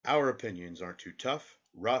Our opinions aren't too tough,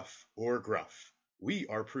 rough, or gruff. We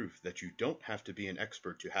are proof that you don't have to be an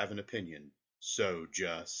expert to have an opinion. So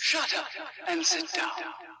just shut up and sit down.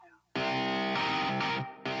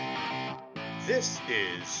 This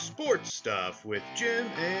is Sports Stuff with Jim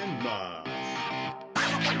and Muff.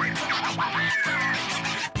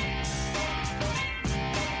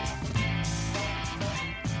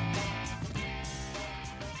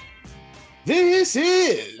 This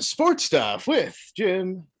is Sports Stuff with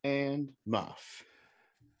Jim and Muff.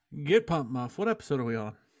 Get pumped, Muff. What episode are we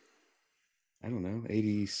on? I don't know,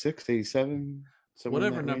 86, 87?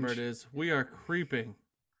 Whatever number it is, we are creeping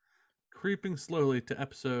slowly to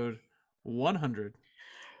episode 100.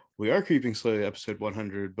 We are creeping slowly to episode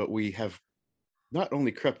 100, but we have not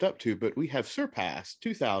only crept up to, but we have surpassed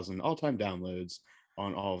 2,000 all-time downloads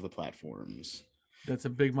on all of the platforms. That's a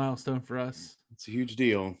big milestone for us. It's a huge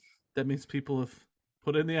deal. That means people have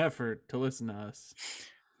put in the effort to listen to us.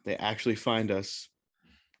 They actually find us,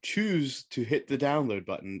 choose to hit the download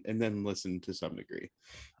button, and then listen to some degree.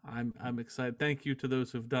 I'm excited. Thank you to those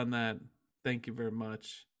who've done that. Thank you very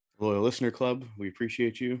much. Loyal Listener Club, we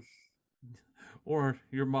appreciate you. Or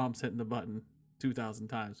your mom's hitting the button 2,000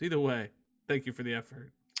 times. Either way, thank you for the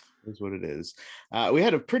effort. That's what it is. We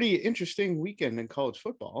had a pretty interesting weekend in college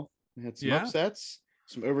football. We had some upsets,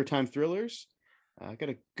 some overtime thrillers. I got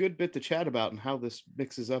a good bit to chat about and how this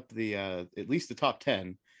mixes up the at least the top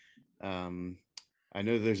 10. I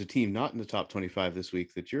know there's a team not in the top 25 this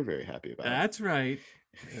week that you're very happy about. That's right.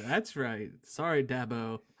 Sorry,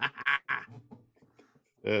 Dabo.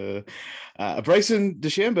 Bryson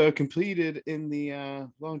DeChambeau completed in the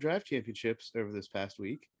long drive championships over this past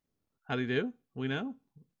week. How'd he do? We know?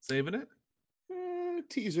 Saving it?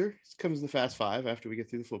 Teaser. It comes in the Fast Five after we get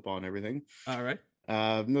through the football and everything. All right.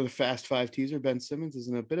 Another Fast Five teaser. Ben Simmons is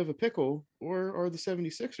in a bit of a pickle, or are the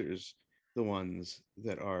 76ers the ones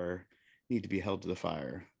that need to be held to the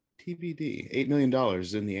fire? TBD. $8 million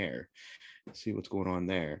is in the air. Let's see what's going on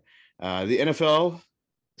there. The NFL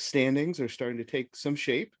standings are starting to take some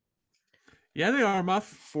shape. Yeah, they are, Muff.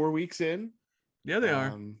 4 weeks in. Yeah, they are.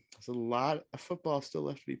 There's a lot of football still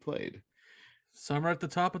left to be played. Some are at the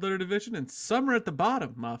top of their division, and some are at the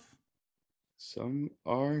bottom, Muff. Some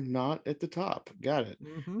are not at the top. Got it.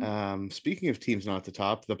 Mm-hmm. Speaking of teams not at the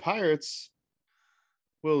top, the Pirates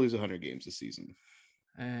will lose 100 games this season.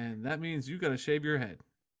 And that means you got to shave your head.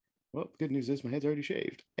 Well, the good news is my head's already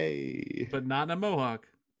shaved. Hey. But not in a mohawk.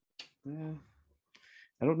 Yeah.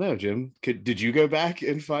 I don't know, Jim. Did you go back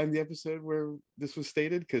and find the episode where this was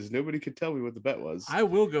stated? Because nobody could tell me what the bet was. I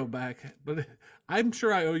will go back, but I'm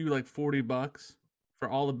sure I owe you like $40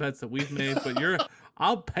 for all the bets that we've made. But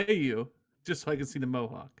I'll pay you just so I can see the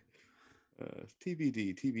mohawk.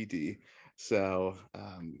 TBD. So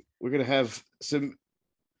we're gonna have some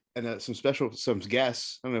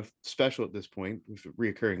guests. I don't know if special at this point with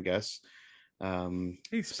reoccurring guests.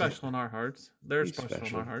 He's special in our hearts. They're special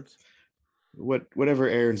in our hearts. Whatever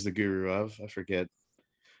Aaron's the guru of, I forget.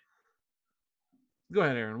 Go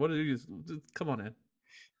ahead, Aaron. What did you come on in?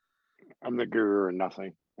 I'm the guru or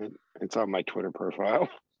nothing. It's on my Twitter profile.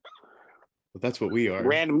 But that's what we are.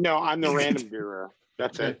 Random. No, I'm the random guru.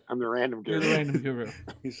 That's it. I'm the random guru. You're the random guru.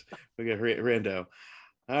 We got Rando.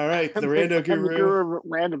 All right, the Rando guru. I'm the guru of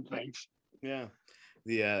random things. Yeah.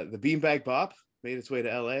 The Beanbag Bop made its way to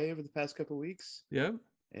LA over the past couple of weeks. Yeah.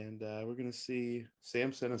 And we're going to see,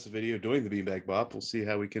 Sam sent us a video doing the Beanbag Bop. We'll see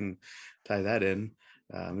how we can tie that in.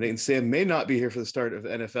 Nate and Sam may not be here for the start of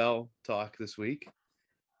NFL talk this week.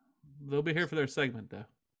 They'll be here for their segment, though.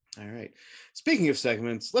 All right. Speaking of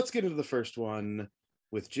segments, let's get into the first one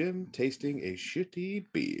with Jim tasting a shitty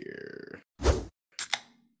beer.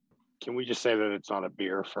 Can we just say that it's not a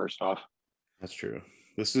beer, first off? That's true.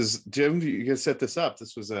 This is, Jim, you can set this up.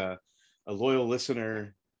 This was a loyal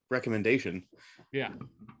listener recommendation. Yeah.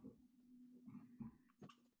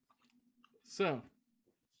 So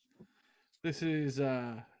this is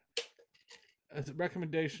a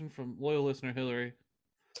recommendation from loyal listener Hillary.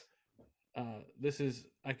 This is,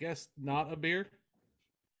 I guess, not a beer.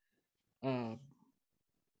 It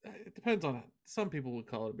depends on it. Some people would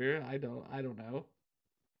call it a beer. I don't know.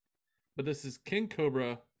 But this is King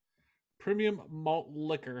Cobra Premium Malt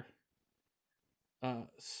Liquor.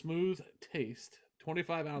 Smooth taste.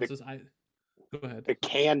 25 ounces. Go ahead. The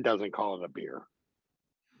can doesn't call it a beer.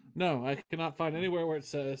 No, I cannot find anywhere where it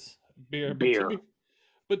says beer.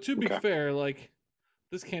 But to be fair, like,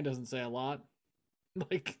 this can doesn't say a lot.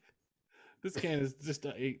 Like, this can is just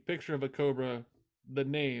a picture of a cobra, the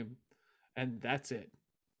name, and that's it.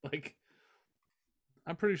 Like,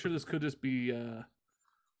 I'm pretty sure this could just be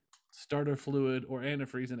starter fluid or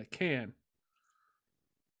antifreeze in a can.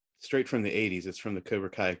 straight from the 80s. It's from the Cobra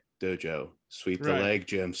Kai dojo. Sweep the Right. leg,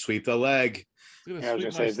 Jim. Sweep the leg. I was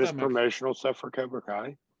gonna say, is this promotional stuff for Cobra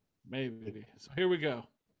Kai? Maybe. So here we go.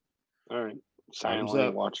 All right. Bottoms Silently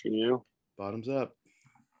up. watching you. Bottoms up.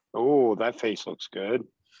 Oh, that face looks good.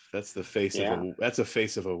 That's the face Yeah. of that's a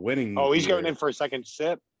face of a winning. Oh, he's going beer. in for a second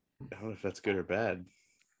sip. I don't know if that's good or bad.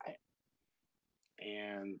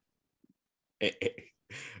 And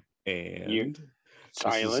And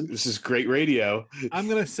silent. This is great radio. I'm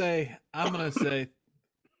gonna say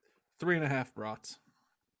 3.5 brats.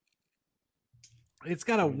 It's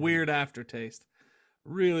got a weird aftertaste.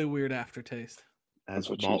 Really weird aftertaste. As That's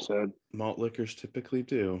what you said. Malt liquors typically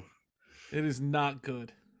do. It is not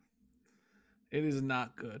good. It is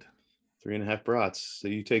not good. 3.5 brats. So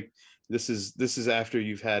you take this is after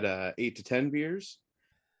you've had 8 to 10 beers,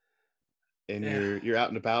 and you're out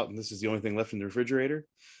and about, and this is the only thing left in the refrigerator.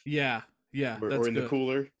 Yeah, or in the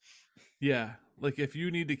cooler. Yeah, like if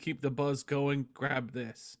you need to keep the buzz going, grab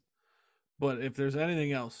this. But if there's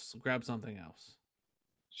anything else, grab something else.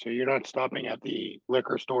 So you're not stopping at the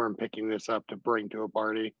liquor store and picking this up to bring to a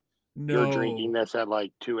party. No. You're drinking this at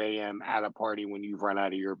like 2 a.m. at a party when you've run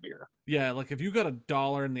out of your beer. Yeah, like if you got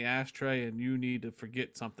 $1 in the ashtray and you need to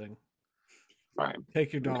forget something, right?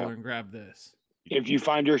 Take your dollar and grab this. If you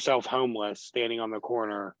find yourself homeless, standing on the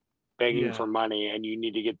corner, begging for money, and you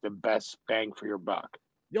need to get the best bang for your buck.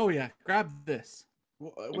 Oh yeah, grab this.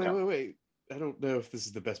 Well, wait. I don't know if this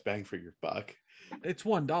is the best bang for your buck. It's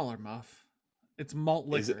 $1, Muff. It's malt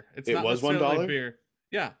liquor. It's it not was necessarily $1 beer.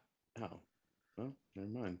 Yeah. Oh, well, never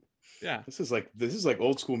mind. Yeah. This is like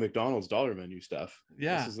old school McDonald's dollar menu stuff.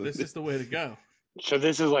 Yeah, this is the way to go. So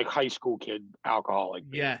this is like high school kid alcoholic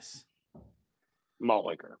beer. Yes. Malt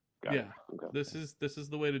liquor. Got yeah. it. Okay. This is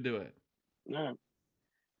the way to do it. Yeah.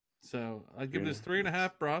 So I give this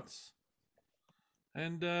 3.5 brats.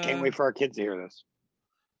 And can't wait for our kids to hear this.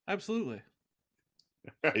 Absolutely.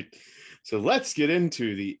 All right. So let's get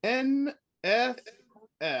into the NFL.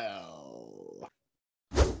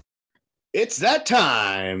 It's that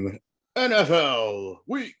time. NFL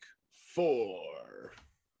Week 4.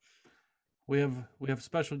 We have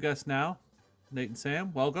special guests now. Nate and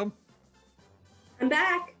Sam, welcome. I'm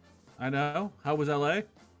back. I know. How was LA?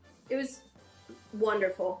 It was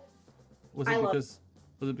wonderful. Was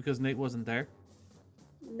it because Nate wasn't there?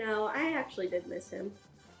 No, I actually did miss him.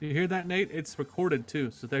 You hear that, Nate? It's recorded too,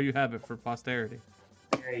 so there you have it for posterity.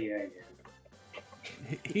 Yeah.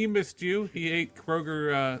 He missed you. He ate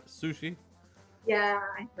Kroger sushi. Yeah,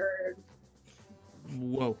 I heard.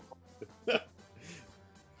 Whoa.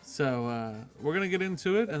 So we're gonna get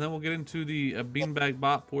into it, and then we'll get into the beanbag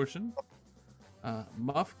bot portion.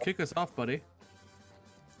 Muff, kick us off, buddy.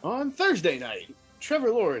 On Thursday night, Trevor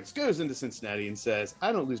Lawrence goes into Cincinnati and says,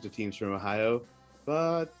 "I don't lose to teams from Ohio,"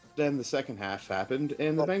 but then the second half happened,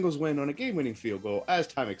 and the Bengals win on a game-winning field goal as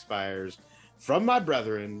time expires from my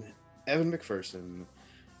brethren, Evan McPherson.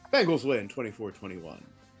 Bengals win 24-21.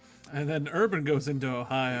 And then Urban goes into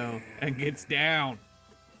Ohio and gets down.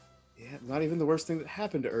 Yeah, not even the worst thing that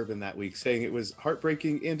happened to Urban that week, saying it was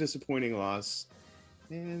heartbreaking and disappointing loss.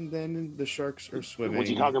 And then the Sharks are swimming. Was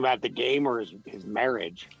he talking about the game or his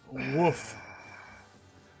marriage? Woof.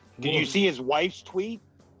 Did you see his wife's tweet?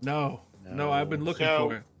 No, I've been looking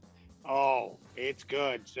for it. Oh, it's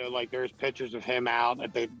good. So like, there's pictures of him out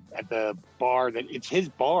at the bar that it's his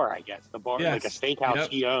bar, I guess. The bar, like a steakhouse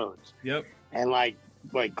he owns. Yep. And like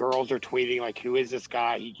girls are tweeting like, "Who is this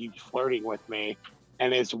guy? He keeps flirting with me."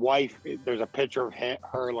 And his wife, there's a picture of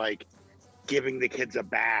her like giving the kids a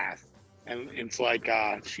bath, and it's like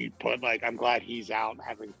she put like, "I'm glad he's out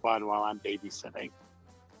having fun while I'm babysitting."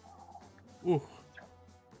 Ooh.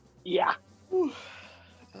 Yeah. Ooh.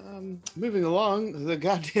 Moving along, the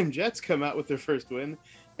goddamn Jets come out with their first win,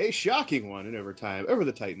 a shocking one in overtime over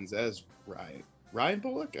the Titans, as Ryan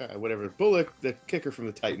Bullock, Bullock, the kicker from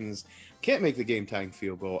the Titans, can't make the game-tying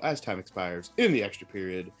field goal as time expires in the extra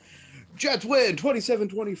period. Jets win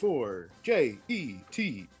 27-24.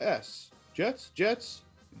 Jets.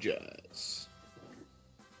 Jets.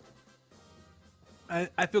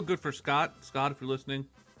 I feel good for Scott. Scott, if you're listening,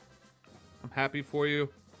 I'm happy for you.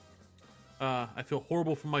 I feel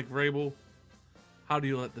horrible for Mike Vrabel. How do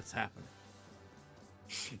you let this happen?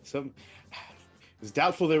 It's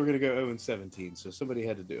doubtful they were going to go 0-17, so somebody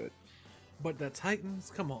had to do it. But the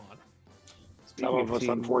Titans, come on. Some of us,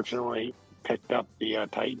 unfortunately, picked up the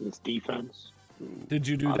Titans defense. Did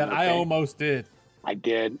you do that? I almost did. I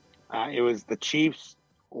did. It was the Chiefs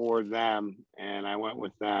or them, and I went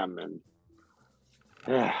with them, and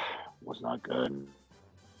was not good.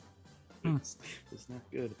 It's not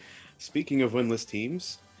good. Speaking of winless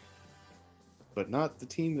teams, but not the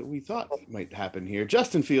team that we thought might happen here.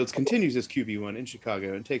 Justin Fields continues as QB1 in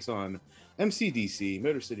Chicago and takes on MCDC,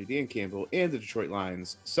 Motor City, Dan Campbell, and the Detroit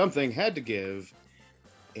Lions. Something had to give,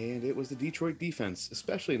 and it was the Detroit defense,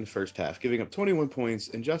 especially in the first half, giving up 21 points,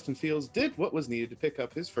 and Justin Fields did what was needed to pick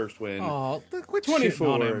up his first win. Oh, quit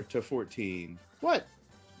 24-14. What?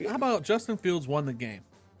 How about Justin Fields won the game?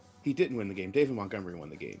 He didn't win the game. David Montgomery won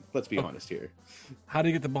the game. Let's be honest here. How did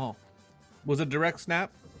he get the ball? Was it a direct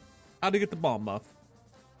snap? How did he get the ball, Muff?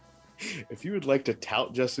 If you would like to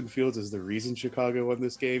tout Justin Fields as the reason Chicago won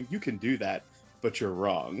this game, you can do that, but you're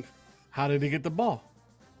wrong. How did he get the ball?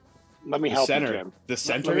 Let me help you, Jim. The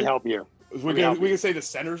center? Let me help you. We can say the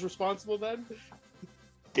center's responsible then?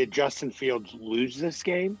 Did Justin Fields lose this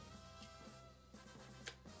game?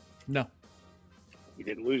 No. He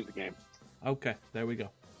didn't lose the game. Okay, there we go.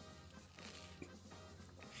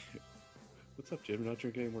 What's up, Jim? Not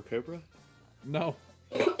drinking any more Cobra? No.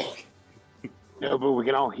 No, but we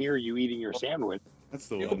can all hear you eating your sandwich. That's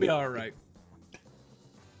the You'll one. be all right.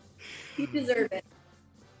 You deserve it.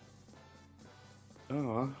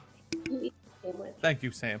 Oh, You eat the sandwich. Thank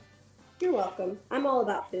you, Sam. You're welcome. I'm all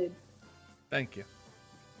about food. Thank you.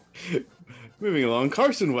 moving along.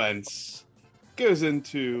 Carson Wentz goes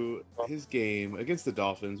into his game against the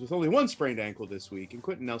Dolphins with only one sprained ankle this week, and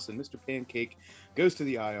Quentin Nelson, Mr. Pancake, goes to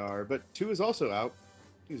the IR, but two is also out.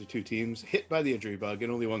 These are two teams hit by the injury bug,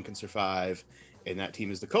 and only one can survive, and that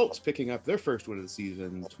team is the Colts, picking up their first win of the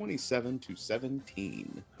season, 27-17.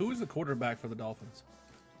 Who is the quarterback for the Dolphins?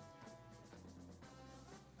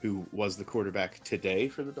 Who was the quarterback today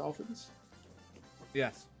for the Dolphins?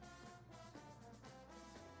 Yes.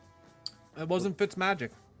 It wasn't Fitzmagic.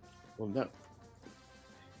 Well, no.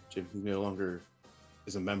 Jim no longer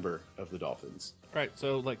is a member of the Dolphins. Right,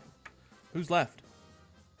 so, like, who's left?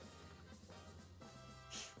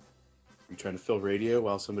 You trying to fill radio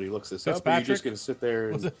while somebody looks this up? Or are you Fitzpatrick? just going to sit there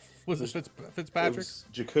and... Was it Fitzpatrick? It was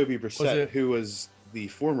Jacoby Brissett, it- who was the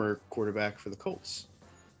former quarterback for the Colts.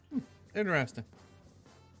 Interesting.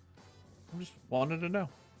 I just wanted to know.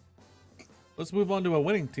 Let's move on to a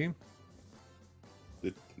winning team.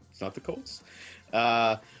 It's not the Colts.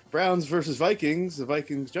 Browns versus Vikings. The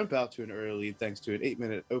Vikings jump out to an early lead thanks to an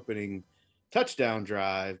 8-minute opening touchdown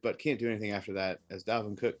drive, but can't do anything after that as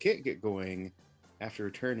Dalvin Cook can't get going after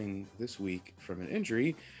returning this week from an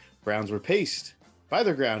injury. Browns were paced by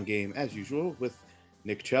their ground game as usual, with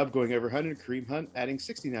Nick Chubb going over 100, Kareem Hunt adding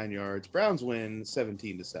 69 yards. Browns win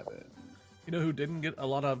 17-7. You know who didn't get a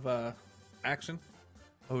lot of action?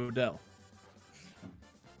 Odell.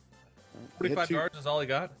 45 yards is all he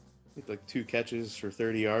got. He had like 2 catches for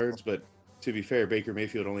 30 yards, but to be fair, Baker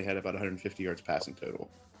Mayfield only had about 150 yards passing total.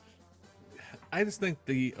 I just think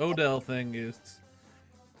the Odell thing is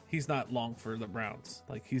he's not long for the Browns.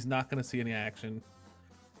 Like, he's not going to see any action.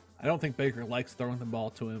 I don't think Baker likes throwing the ball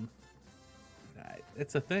to him.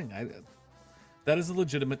 It's a thing. That is a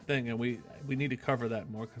legitimate thing, and we need to cover that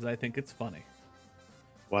more because I think it's funny.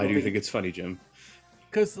 Why do you think it's funny, Jim?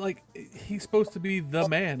 Because, like, he's supposed to be the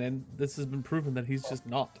man, and this has been proven that he's just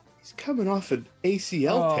not. He's coming off an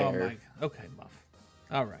ACL tear. Okay, Muff.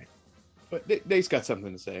 All right. But Nate's got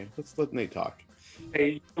something to say. Let's let Nate talk. Hey,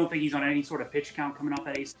 you don't think he's on any sort of pitch count coming off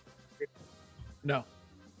that ace? No.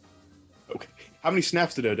 Okay. How many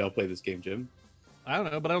snaps did Odell play this game, Jim? I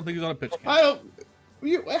don't know, but I don't think he's on a pitch count. I don't.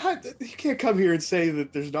 You can't come here and say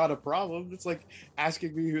that there's not a problem. It's like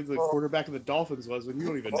asking me who the quarterback of the Dolphins was when you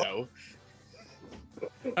don't even know.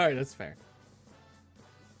 All right, that's fair.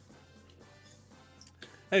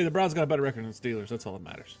 Hey, the Browns got a better record than the Steelers. That's all that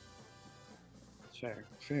matters. Fair.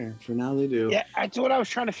 For now, they do. Yeah, that's what I was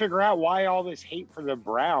trying to figure out. Why all this hate for the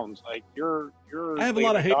Browns? Like you're. I have a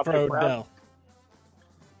lot of hate for Browns. Odell.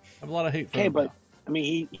 I have a lot of hate for Okay, Odell. but I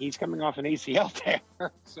mean, he's coming off an ACL tear,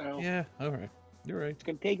 so Yeah, all right. You're right. it's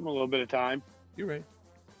gonna take him a little bit of time. You're right.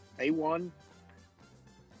 They won.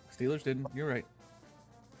 Steelers didn't. You're right.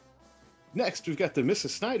 Next, we've got the Mrs.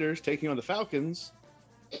 Snyders taking on the Falcons,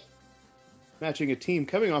 matching a team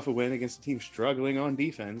coming off a win against a team struggling on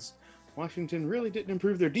defense. Washington really didn't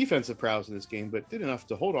improve their defensive prowess in this game, but did enough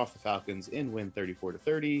to hold off the Falcons and win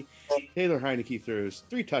 34-30. Taylor Heineke throws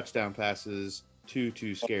 3 touchdown passes, 2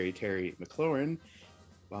 to Scary Terry McLaurin,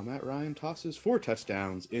 while Matt Ryan tosses 4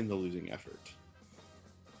 touchdowns in the losing effort.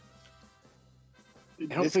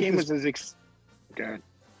 This game was as okay.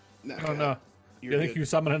 No, Oh, no. you're I think good. you're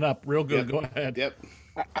summing it up real good. Yep. Go ahead. Yep.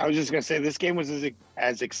 I was just gonna say this game was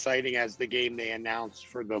as exciting as the game they announced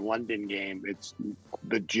for the London game. It's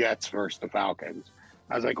the Jets versus the Falcons.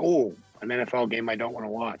 I was like, oh, an NFL game I don't want to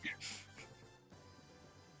watch.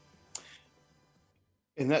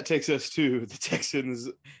 And that takes us to the Texans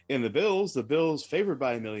and the Bills. The Bills favored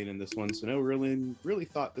by $1 million in this one, so no really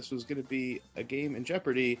thought this was going to be a game in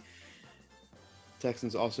jeopardy.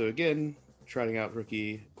 Texans also, again, trotting out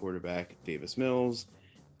rookie quarterback Davis Mills.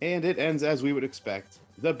 And it ends as we would expect.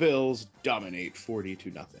 The Bills dominate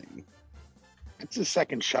 40-0. It's the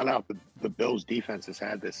second shutout the Bills defense has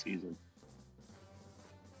had this season.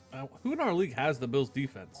 Who in our league has the Bills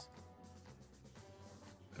defense?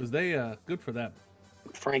 Because they, good for them.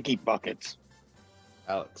 Frankie Buckets.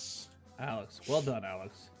 Alex. Well done,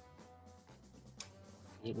 Alex.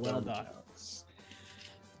 Well done.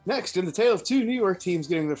 Next, in the tale of two New York teams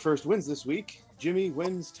getting their first wins this week, Jimmy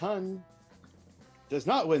wins ton. Does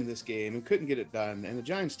not win this game and couldn't get it done, and the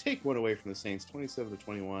Giants take one away from the Saints,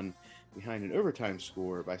 27-21, behind an overtime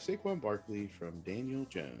score by Saquon Barkley from Daniel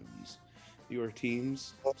Jones. New York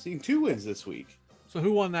teams seeing 2 wins this week. So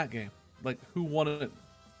who won that game? Like, who won it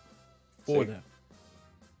for them?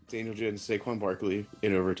 Daniel Jones, Saquon Barkley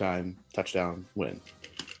in overtime, touchdown, win.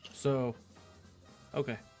 So,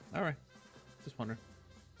 okay. All right. Just wondering.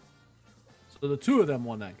 So the 2 of them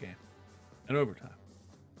won that game in overtime.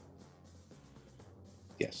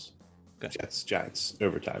 Yes. Okay. Jets, Giants,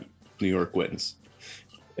 overtime. New York wins.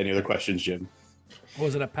 Any other questions, Jim?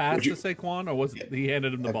 Was it a pass to Saquon, or was it he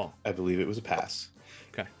handed him the ball? I believe it was a pass.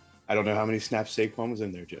 Okay. I don't know how many snaps Saquon was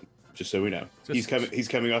in there, Jim. Just so we know. He's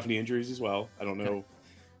coming off knee injuries as well. I don't know. Okay.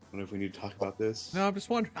 I don't know if we need to talk about this. No, I'm just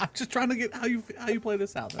wondering. I'm just trying to get how you play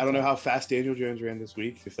this out. I don't know how fast Daniel Jones ran this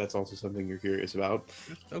week, if that's also something you're curious about.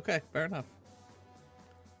 Okay, fair enough.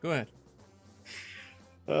 Go ahead.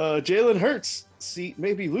 Jalen Hurts' seat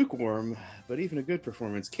may be lukewarm, but even a good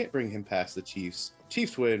performance can't bring him past the Chiefs.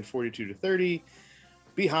 Chiefs win 42-30,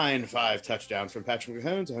 behind 5 touchdowns from Patrick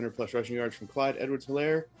Mahomes, 100-plus rushing yards from Clyde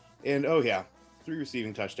Edwards-Helaire, and 3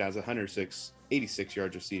 receiving touchdowns, 86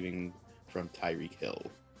 yards receiving from Tyreek Hill.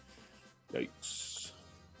 Yikes.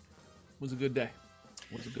 Was a good day.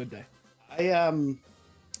 I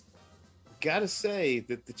gotta say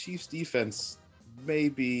that the Chiefs' defense may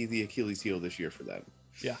be the Achilles heel this year for them.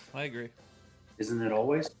 Yeah, I agree. Isn't it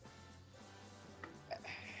always?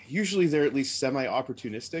 Usually they're at least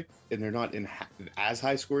semi-opportunistic, and they're not in as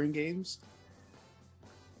high-scoring games.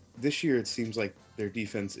 This year, it seems like their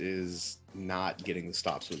defense is not getting the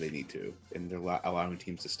stops where they need to, and they're allowing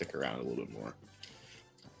teams to stick around a little bit more.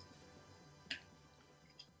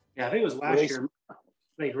 Yeah, I think it was last year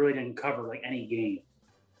they really didn't cover like any game.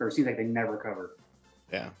 Or it seems like they never covered.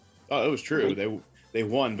 Yeah. Oh, it was true. They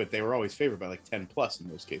won, but they were always favored by like 10 plus in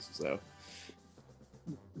most cases, though.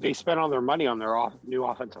 They spent all their money on their new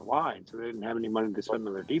offensive line, so they didn't have any money to spend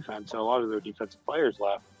on their defense. So a lot of their defensive players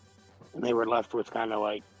left, and they were left with kind of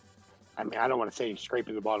like, I mean, I don't want to say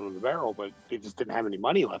scraping the bottom of the barrel, but they just didn't have any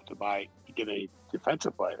money left to get any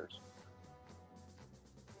defensive players.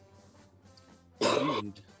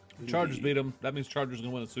 Indeed. Chargers beat them. That means Chargers are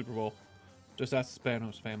going to win the Super Bowl. Just ask the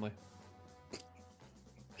Spanos family.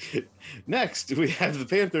 Next, we have the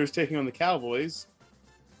Panthers taking on the Cowboys.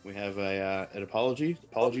 We have an apology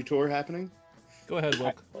tour happening. Go ahead,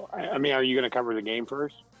 Luke. I mean, are you going to cover the game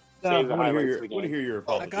first? I want to hear your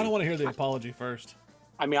apology. I kind of want to hear the apology first.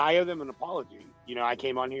 I mean, I owe them an apology. You know, I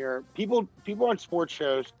came on here. People on sports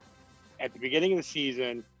shows at the beginning of the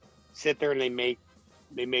season sit there and they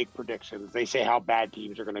make predictions. They say how bad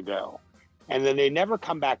teams are going to go, and then they never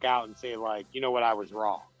come back out and say like, you know what, I was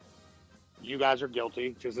wrong. You guys are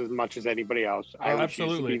guilty just as much as anybody else. I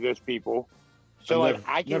refuse to be those people. So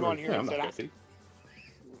I came on here and said,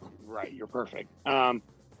 right, you're perfect. But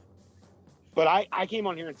I came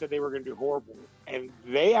on here and said they were going to do horrible. And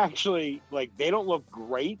they actually, like, they don't look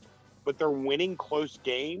great, but they're winning close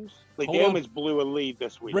games. Like, they almost blew a lead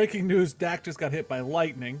this week. Breaking news, Dak just got hit by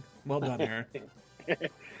lightning. Well done, Aaron.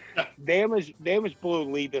 They almost blew a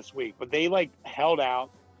lead this week, but they, like, held out.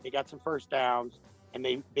 They got some first downs, and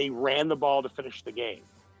they ran the ball to finish the game.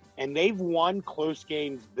 And they've won close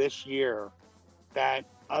games this year that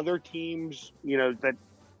other teams, you know, that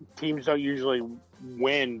teams don't usually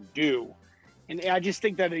win do. And I just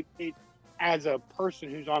think that it as a person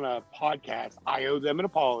who's on a podcast, I owe them an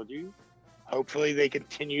apology. Hopefully they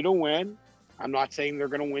continue to win. I'm not saying they're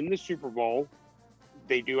going to win the Super Bowl.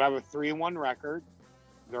 They do have a 3-1 record.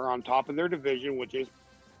 They're on top of their division, which is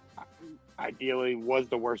ideally was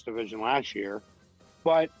the worst division last year.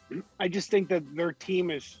 But I just think that their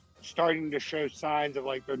team is starting to show signs of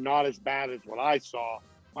like they're not as bad as what I saw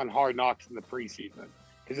on Hard Knocks in the preseason.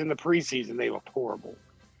 Because in the preseason they looked horrible.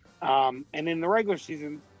 And in the regular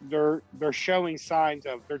season, they're showing signs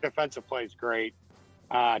of their defensive play is great.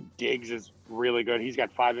 Diggs is really good. He's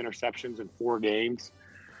got 5 interceptions in 4 games.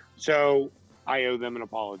 So I owe them an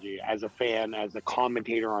apology as a fan, as a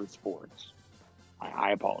commentator on sports.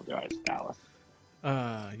 I apologize, Dallas.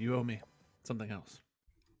 You owe me something else.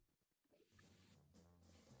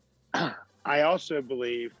 I also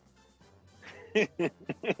believe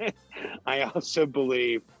that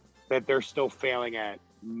they're still failing at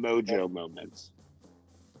mojo moments.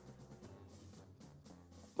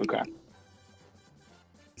 Okay.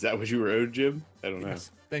 Is that what you were owed, Jim? I don't know.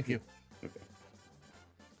 Yes, thank you. Okay.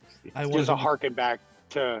 I Just a harken back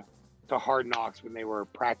to Hard Knocks when they were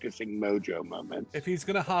practicing mojo moments. If he's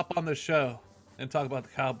gonna hop on the show and talk about the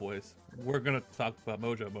Cowboys, we're gonna talk about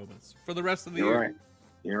mojo moments for the rest of the year. Right.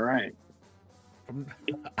 You're right.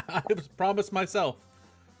 I promised myself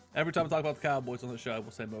every time I talk about the Cowboys on the show, I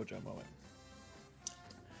will say mojo moment.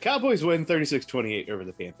 Cowboys win 36-28 over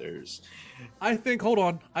the Panthers. I think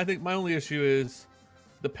my only issue is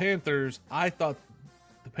the Panthers. I thought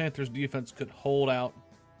the Panthers defense could hold out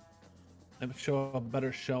and show a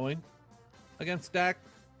better showing against Dak.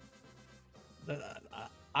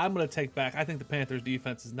 I'm going to take back. I think the Panthers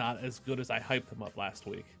defense is not as good as I hyped them up last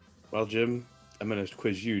week. Well, Jim, I'm going to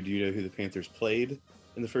quiz you. Do you know who the Panthers played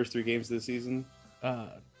in the first 3 games of the season?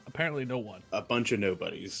 Apparently no one. A bunch of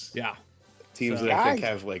nobodies. Yeah. Teams that I think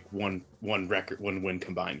have like one win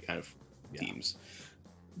combined kind of teams.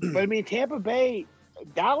 But I mean, Tampa Bay,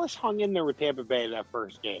 Dallas hung in there with Tampa Bay that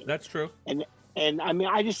first game. That's true. And I mean,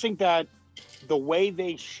 I just think that the way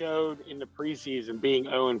they showed in the preseason being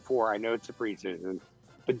 0-4, I know it's a preseason,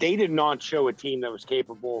 but they did not show a team that was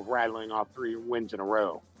capable of rattling off 3 wins in a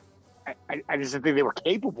row. I just didn't think they were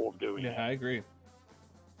capable of doing it. Yeah, I agree.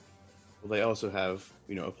 Well, they also have,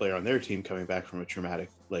 a player on their team coming back from a traumatic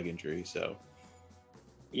leg injury, so.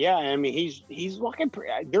 Yeah, I mean, he's looking.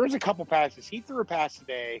 There was a couple passes. He threw a pass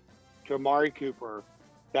today to Amari Cooper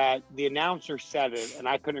that the announcer said it, and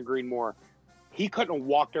I couldn't agree more. He couldn't have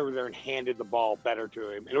walked over there and handed the ball better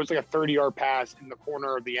to him. And it was like a 30-yard pass in the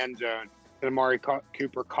corner of the end zone that Amari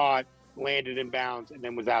Cooper caught, landed in bounds, and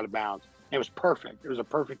then was out of bounds. And it was perfect. It was a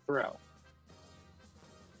perfect throw.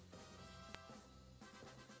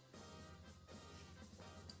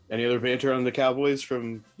 Any other banter on the Cowboys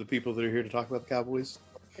from the people that are here to talk about the Cowboys?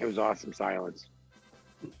 It was awesome silence.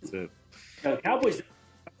 That's it. The Cowboys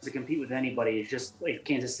to compete with anybody is just like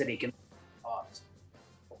Kansas City can.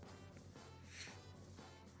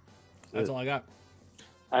 That's all I got.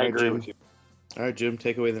 I agree Jim. with you. All right, Jim,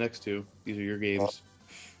 take away the next 2. These are your games.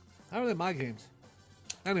 How are they my games?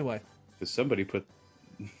 Anyway. Because somebody put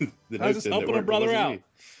the I was notes just in helping that a brother wasn't out.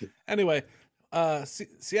 me. Anyway,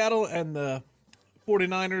 Seattle and the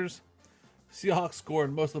 49ers. Seahawks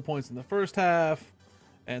scored most of the points in the first half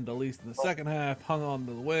and the least in the second half. Hung on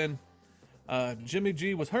to the win. Jimmy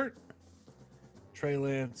G was hurt. Trey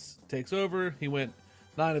Lance takes over. He went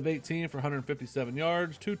 9 of 18 for 157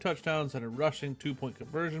 yards, 2 touchdowns, and a rushing 2-point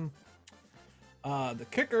conversion. The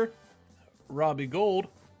kicker, Robbie Gould,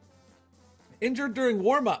 injured during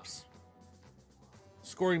warm-ups,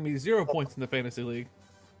 scoring me 0 points in the fantasy league.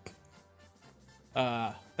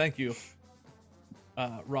 Thank you,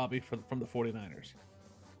 Robbie, from the 49ers.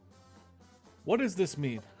 What does this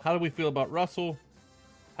mean? How do we feel about Russell?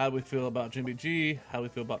 How do we feel about Jimmy G? How do we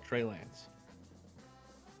feel about Trey Lance?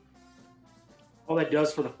 All that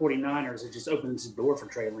does for the 49ers, it just opens the door for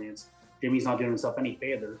Trey Lance. Jimmy's not doing himself any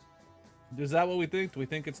favors. Is that what we think? Do we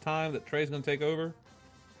think it's time that Trey's going to take over?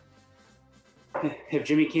 If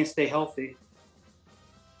Jimmy can't stay healthy.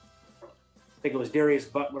 I think it was Darius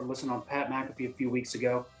Butler listening on Pat McAfee a few weeks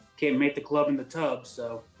ago. Can't make the club in the tub,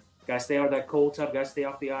 so got to stay out of that cold tub, got to stay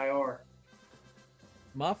off the IR.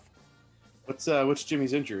 Muff? What's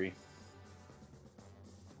Jimmy's injury?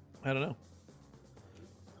 I don't know.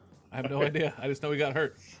 I have no idea. I just know he got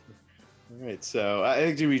hurt. All right, so I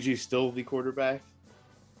think Jimmy G's still the quarterback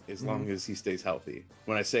as long as he stays healthy.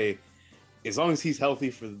 When I say as long as he's healthy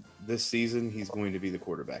for this season, he's going to be the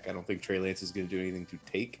quarterback. I don't think Trey Lance is going to do anything to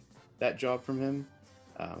take that job from him.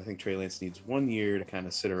 I think Trey Lance needs 1 year to kind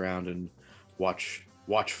of sit around and watch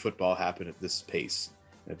football happen at this pace,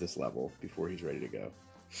 at this level, before he's ready to go.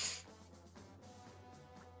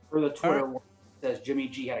 For the Twitter, it says Jimmy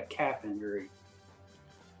G had a calf injury.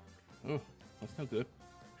 Oh, that's no good.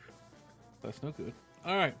 That's no good.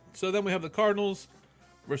 All right, so then we have the Cardinals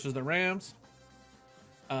versus the Rams.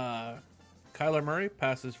 Kyler Murray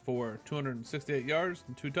passes for 268 yards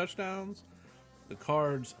and 2 touchdowns. The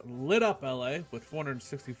Cards lit up LA with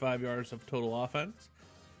 465 yards of total offense,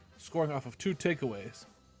 scoring off of 2 takeaways.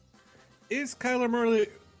 Is Kyler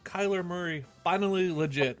Murray finally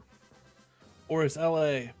legit, or is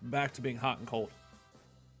LA back to being hot and cold?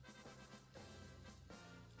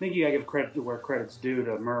 I think you gotta give credit to where credit's due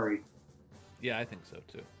to Murray. Yeah, I think so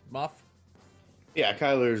too. Muff? Yeah,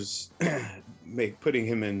 Kyler's putting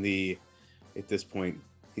him at this point,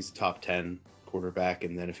 he's a top 10 quarterback.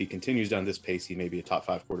 And then if he continues down this pace, he may be a top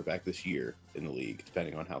 5 quarterback this year in the league,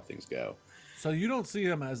 depending on how things go. So you don't see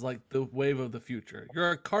him as like the wave of the future.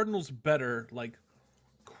 You're a Cardinals better, like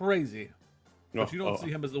crazy, but you don't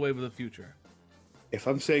see him as the wave of the future. If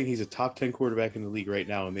I'm saying he's a top 10 quarterback in the league right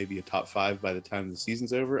now and maybe a top 5 by the time the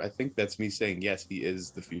season's over, I think that's me saying, yes, he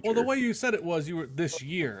is the future. Well, the way you said it was you were this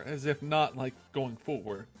year, as if not like going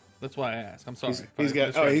forward. That's why I asked. I'm sorry. He's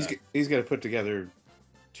got to put together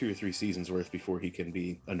 2 or 3 seasons worth before he can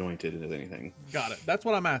be anointed as anything. Got it. That's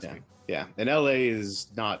what I'm asking. Yeah. And LA is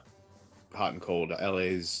not hot and cold.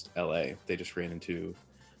 LA's LA. They just ran into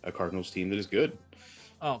a Cardinals team that is good.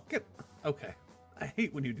 Oh, okay. I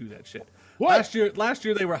hate when you do that shit. What? Last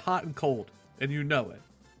year they were hot and cold, and you know it.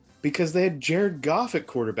 Because they had Jared Goff at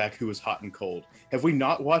quarterback who was hot and cold. Have we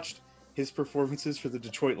not watched his performances for the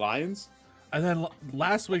Detroit Lions? And then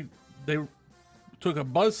last week they took a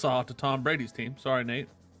buzzsaw to Tom Brady's team. Sorry, Nate.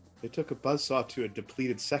 They took a buzzsaw to a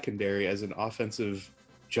depleted secondary as an offensive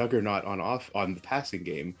juggernaut on the passing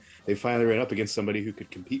game. They finally ran up against somebody who could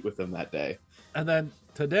compete with them that day. And then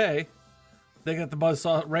today, they got the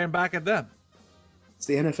buzzsaw ran back at them. It's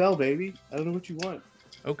the NFL, baby. I don't know what you want.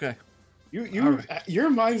 Okay. Your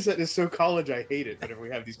mindset is so college. I hate it whenever we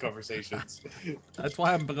have these conversations. That's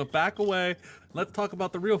why I'm gonna back away. Let's talk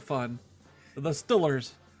about the real fun. The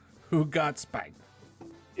Steelers, who got spanked.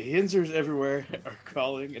 Yinzers everywhere are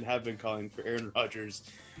calling and have been calling for Aaron Rodgers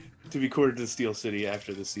to be quartered to Steel City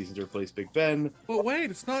after this season to replace Big Ben. But wait,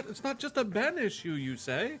 it's not just a Ben issue, you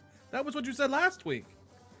say? That was what you said last week.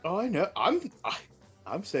 Oh, I know.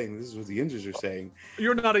 I'm saying this is what the Yinzers are saying.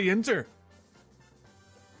 You're not a Yinzer.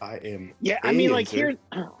 I am. Yeah, I mean, like,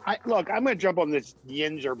 I'm going to jump on this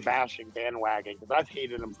Yinzer bashing bandwagon because I've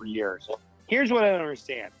hated him for years. Here's what I don't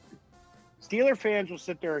understand. Steeler fans will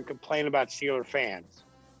sit there and complain about Steeler fans,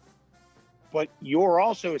 but you're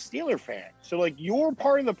also a Steeler fan. So, like, you're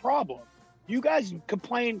part of the problem. You guys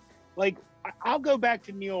complain, like, I'll go back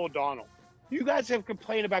to Neil O'Donnell. You guys have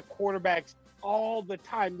complained about quarterbacks all the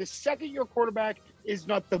time. The second your quarterback is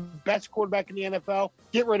not the best quarterback in the NFL,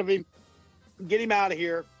 get rid of him. Get him out of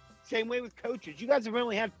here. Same way with coaches. You guys have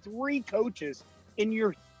only had 3 coaches in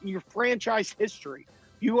your franchise history.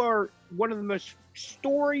 You are one of the most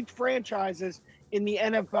storied franchises in the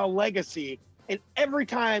NFL legacy. And every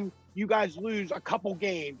time you guys lose a couple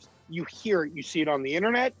games, you hear it. You see it on the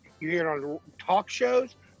internet. You hear it on talk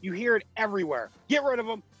shows. You hear it everywhere. Get rid of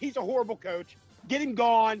him. He's a horrible coach. Get him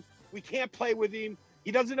gone. We can't play with him.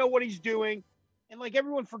 He doesn't know what he's doing. And, like,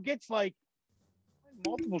 everyone forgets, like,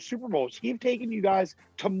 multiple Super Bowls. He's taken you guys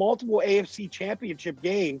to multiple AFC championship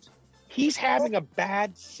games. He's having a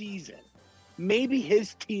bad season. Maybe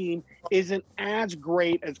his team isn't as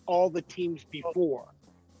great as all the teams before.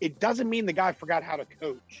 It doesn't mean the guy forgot how to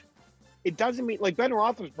coach. It doesn't mean, like, Ben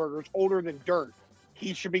Roethlisberger's older than dirt.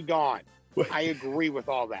 He should be gone. I agree with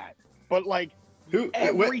all that. But, like,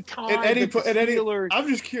 every time I'm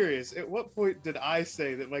just curious, at what point did I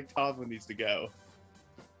say that Mike Tomlin needs to go?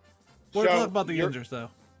 We're talking about the Yinzers, though.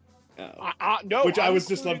 No, which I was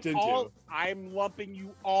just lumped into. I'm lumping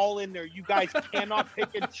you all in there. You guys cannot pick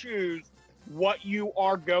and choose what you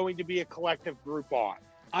are going to be a collective group on.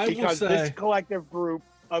 Because this collective group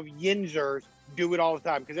of Yinzers do it all the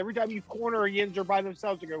time. Because every time you corner a Yinzer by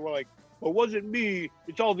themselves, they go, well, like, well, it wasn't me.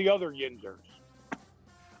 It's all the other Yinzers.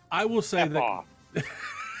 I will say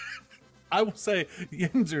I will say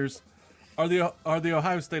Yinzers are the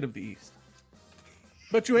Ohio State of the East.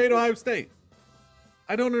 But you hate Ohio State.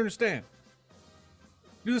 I don't understand.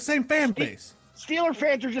 You're the same fan base. Steeler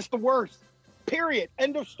fans are just the worst. Period.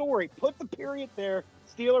 End of story. Put the period there.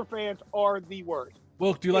 Steeler fans are the worst.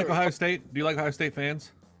 Well, do you like Ohio State? Do you like Ohio State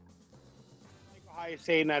fans? I like Ohio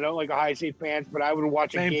State, and I don't like Ohio State fans, but I would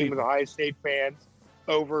watch a game with Ohio State fans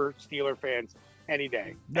over Steeler fans any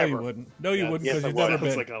day. No, you wouldn't. No, you wouldn't, because you've never been.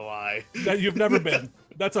 That's like a lie. You've never been.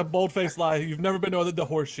 That's a bold-faced lie. You've never been to the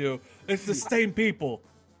Horseshoe. It's the same people.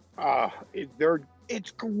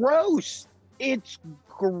 It's gross. It's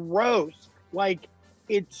gross. Like,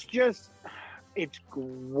 it's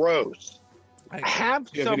gross. Do you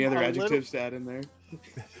have any other adjectives to add in there?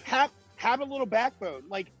 Have a little backbone.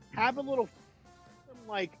 Like, have a little,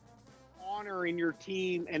 like, honor in your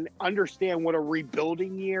team and understand what a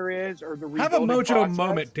rebuilding year is, or the rebuilding have a mojo process.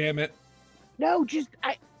 moment, damn it. No,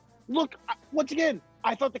 once again,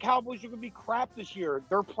 I thought the Cowboys were going to be crap this year.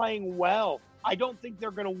 They're playing well. I don't think they're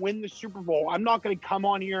going to win the Super Bowl. I'm not going to come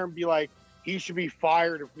on here and be like, he should be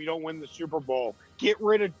fired if we don't win the Super Bowl. Get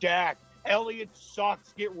rid of Dak. Elliott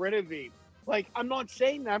sucks. Get rid of him. Like, I'm not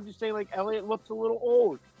saying that. I'm just saying, like, Elliott looks a little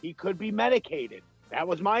old. He could be medicated. That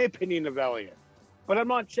was my opinion of Elliott. But I'm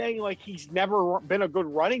not saying, like, he's never been a good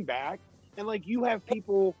running back. And, like, you have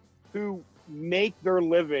people who make their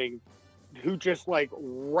living who just, like,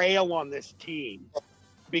 rail on this team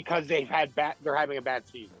because they're having a bad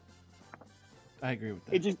season. I agree with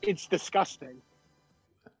that. It's disgusting.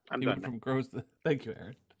 I'm done. From gross. Thank you,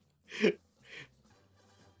 Aaron. Is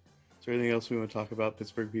there anything else we want to talk about,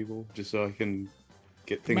 Pittsburgh people? Just so I can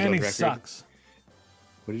get things on record. Sucks.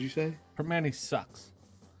 What did you say? Permane sucks.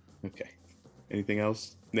 Okay. Anything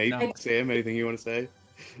else? Nate, No. Sam, anything you want to say?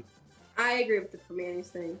 I agree with the Permanis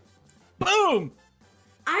thing. Boom!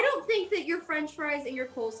 I don't think that your French fries and your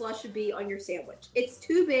coleslaw should be on your sandwich. It's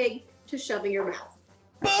too big to shove in your mouth.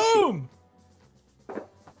 Boom!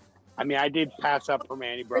 I mean, I did pass up for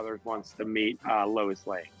Manny Brothers once to meet Lois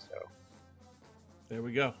Lane. So there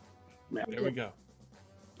we go. Yeah. There we go.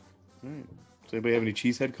 All right. Does anybody have any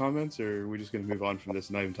cheesehead comments, or are we just going to move on from this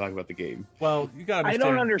and not even talk about the game? Well, you got to I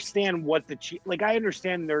understand. don't understand what the cheese. Like, I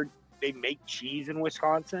understand they make cheese in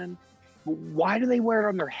Wisconsin, but why do they wear it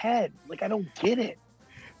on their head? Like, I don't get it.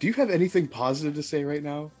 Do you have anything positive to say right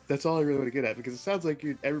now? That's all I really want to get at, because it sounds like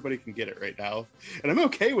everybody can get it right now, and I'm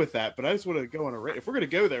okay with that. But I just want to go on a. If we're going to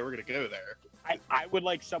go there, we're going to go there. I would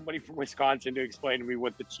like somebody from Wisconsin to explain to me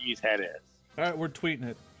what the cheese head is. All right, we're tweeting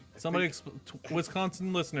it. Somebody,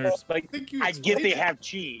 Wisconsin listeners. Like, I get they have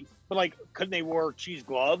cheese, but like, couldn't they wear cheese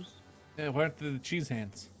gloves? Yeah, why aren't they the cheese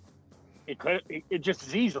hands? It could. It just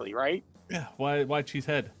as easily, right? Yeah. Why cheese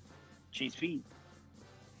head? Cheese feet.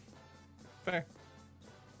 Fair.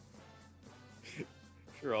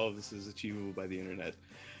 Sure, all of this is achievable by the internet.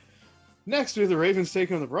 Next, we have the Ravens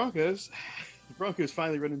taking on the Broncos. The Broncos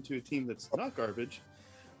finally run into a team that's not garbage,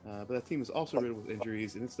 but that team is also riddled with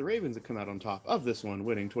injuries, and it's the Ravens that come out on top of this one,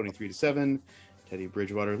 winning 23-7. Teddy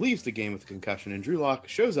Bridgewater leaves the game with a concussion, and Drew Lock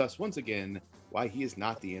shows us once again why he is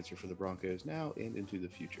not the answer for the Broncos now and into the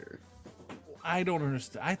future. I don't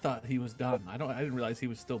understand. I thought he was done. I didn't realize he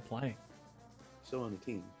was still playing. Still on the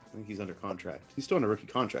team. I think he's under contract. He's still on a rookie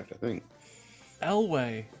contract, I think.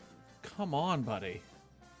 Elway, come on, buddy.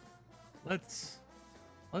 Let's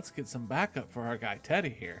get some backup for our guy Teddy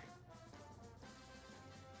here.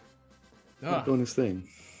 Not doing his thing.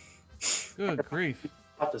 Good grief.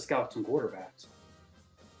 Have to scout some quarterbacks.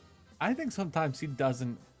 I think sometimes he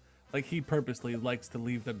doesn't, like, he purposely likes to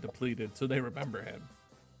leave them depleted so they remember him.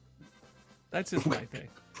 That's just my thing.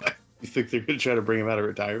 You think they're going to try to bring him out of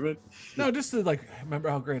retirement? No, just to, like, remember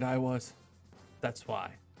how great I was. That's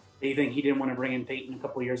why. Do you think he didn't want to bring in Peyton a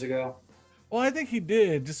couple of years ago? Well, I think he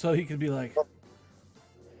did, just so he could be like,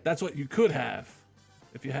 that's what you could have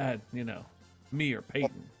if you had, me or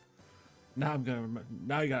Peyton. Now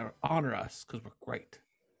you gotta honor us because we're great.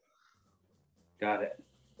 Got it.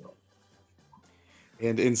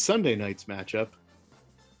 And in Sunday night's matchup,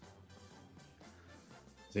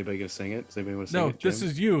 is anybody going to sing it? Does anybody want to sing it? No, this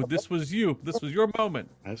is you. This was you. This was your moment.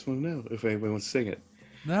 I just want to know if anybody wants to sing it.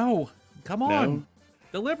 No, come on. No?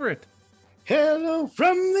 Deliver it. Hello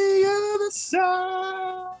from the other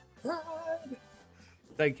side.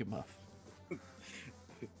 Thank you, Muff.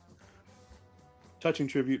 Touching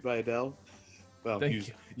tribute by Adele. Well, Thank you.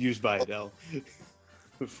 used by Adele.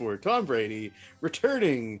 For Tom Brady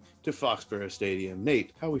returning to Foxborough Stadium.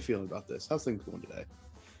 Nate, how are we feeling about this? How's things going today?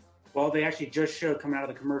 Well, they actually just showed coming out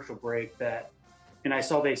of the commercial break that, and I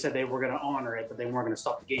saw they said they were going to honor it, but they weren't going to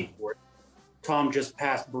stop the game for it. Tom just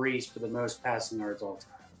passed Brees for the most passing yards all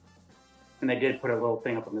time. And they did put a little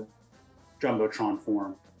thing up on the Jumbotron for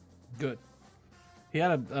him. Good. He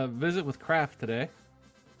had a visit with Kraft today.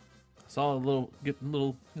 Saw getting a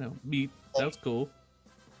little, meat. That was cool.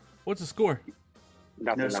 What's the score?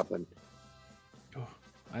 Nothing. Oh,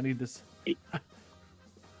 I need this.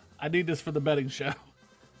 I need this for the betting show.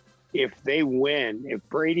 If they win, if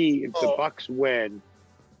the Bucks win,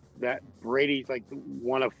 that Brady's like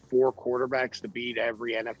one of 4 quarterbacks to beat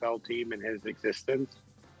every NFL team in his existence.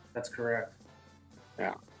 That's correct.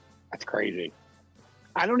 Yeah, that's crazy.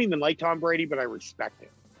 I don't even like Tom Brady, but I respect him.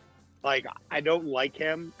 Like, I don't like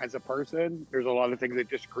him as a person. There's a lot of things I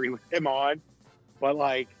disagree with him on, but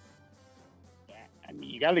like, I mean,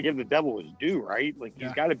 you got to give the devil his due, right? Like,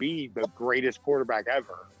 he's got to be the greatest quarterback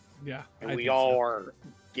ever. Yeah, and we all are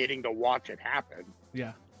getting to watch it happen.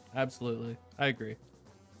 Yeah, absolutely. I agree.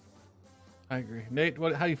 Nate,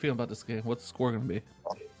 how you feeling about this game? What's the score going to be?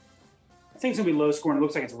 I think it's going to be low scoring. It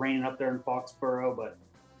looks like it's raining up there in Foxborough, but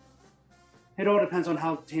it all depends on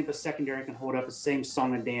how Tampa's secondary can hold up. It's the same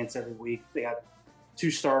song and dance every week. They got 2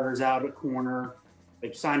 starters out at corner.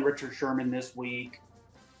 They've signed Richard Sherman this week.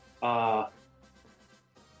 Outside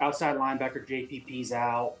linebacker JPP's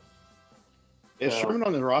out. Is Sherman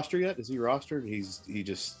on the roster yet? Is he rostered?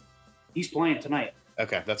 He's playing tonight.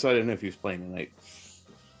 Okay, that's why I didn't know if he was playing tonight.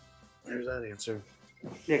 There's that answer.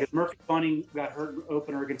 Yeah, because Murphy Bunning got hurt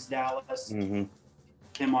opener against Dallas. Mm-hmm.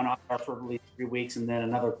 Him on IR for at least 3 weeks, and then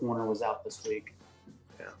another corner was out this week.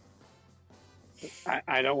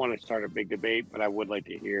 I don't want to start a big debate, but I would like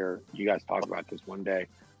to hear you guys talk about this one day.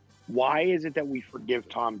 Why is it that we forgive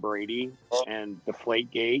Tom Brady and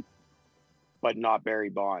Deflategate, but not Barry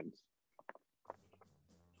Bonds?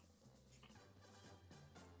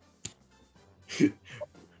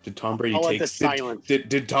 Did Tom Brady I'll let take the silence.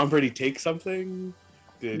 Did Tom Brady take something?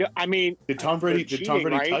 No, I mean, Did Tom Brady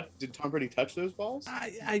right? Did Tom Brady touch those balls?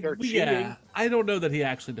 They're Yeah, cheating. I don't know that he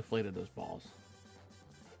actually deflated those balls.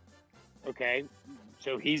 Okay,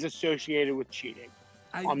 so he's associated with cheating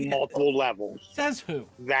on Yeah. multiple levels. Says who?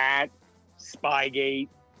 That Spygate.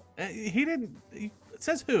 He didn't.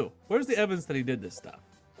 Says who? Where's the evidence that he did this stuff?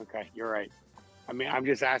 Okay, you're right. I mean, I'm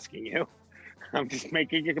just asking you. I'm just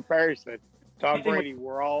making a comparison. Tom Brady,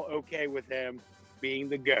 we're all okay with him being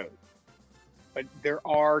the GOAT. But there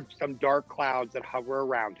are some dark clouds that hover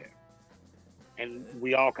around him. And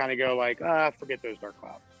we all kind of go like, forget those dark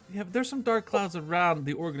clouds. Yeah, but there's some dark clouds around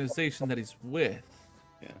the organization that he's with.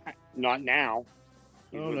 Not now.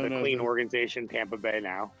 He's Oh, with no, the no, clean no. organization, Tampa Bay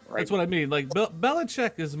now. Right? That's what I mean. Like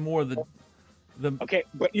Belichick is more the Okay,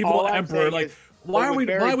 but evil all I'm emperor. saying Like, is, why but are with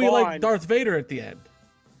Barry we like Bonds- Darth Vader at the end?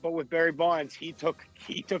 But with Barry Bonds, he took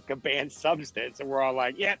a banned substance, and we're all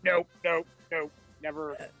like, yeah, nope,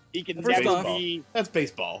 never. He can First never off- be. That's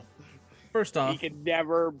baseball. First He off, can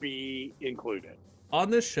never be included. on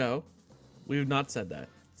this show, we've not said that.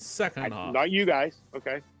 Second off, Not you guys.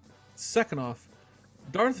 Okay.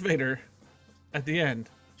 Darth Vader, at the end,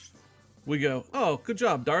 we go, oh, good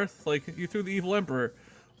job, Darth. Like, you threw the evil emperor.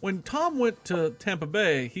 When Tom went to Tampa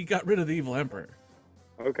Bay, he got rid of the evil emperor.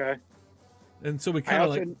 Okay. And so we I kind of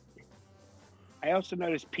also, like, I also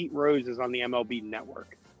noticed Pete Rose is on the MLB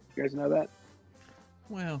Network. You guys know that?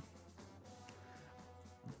 well,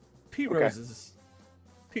 Pete Okay.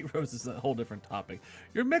 Rose is a whole different topic.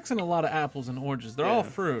 You're mixing a lot of apples and oranges. They're all Yeah.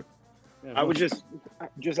 fruit. Yeah, I was just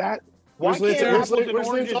at. Why Where's Lance, can't where's, apples and where's,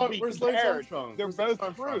 oranges Lance, be where's Lance compared? Armstrong? They're Where's both Lance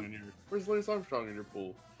Armstrong fruit. in your, Where's Lance Armstrong in your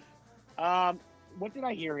pool? What did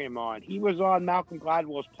I hear him on? He was on Malcolm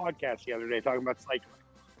Gladwell's podcast the other day talking about cycling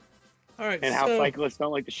All right, and how so, cyclists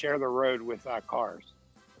don't like to share the road with cars.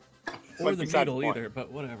 or But the besides needle the point. either,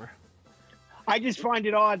 but whatever. I just find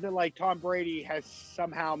it odd that like Tom Brady has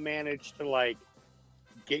somehow managed to like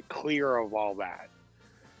get clear of all that.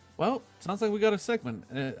 Well, sounds like we got a segment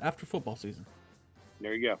after football season.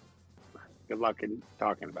 There you go. Good luck in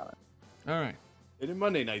talking about it. All right. And in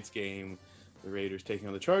Monday night's game, the Raiders taking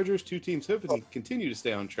on the Chargers. Two teams hoping to continue to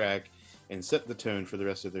stay on track and set the tone for the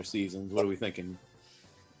rest of their seasons. What are we thinking?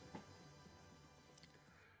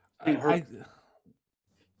 I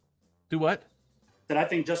do what? That I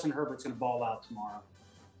think Justin Herbert's going to ball out tomorrow.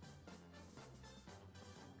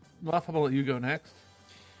 Well, I'm gonna let you go next.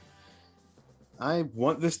 I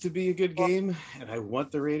want this to be a good game, and I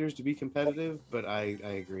want the Raiders to be competitive, but I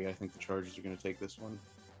agree. I think the Chargers are going to take this one.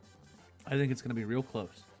 I think it's going to be real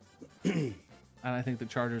close. And I think the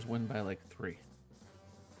Chargers win by like 3.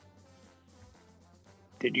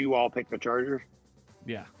 Did you all pick the Chargers?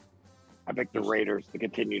 Yeah. I picked the Raiders to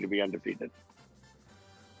continue to be undefeated.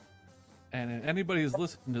 And if anybody who's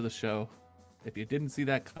listening to the show, if you didn't see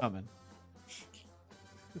that coming,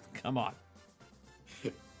 come on.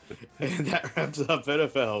 And that wraps up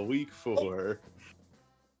NFL Week 4.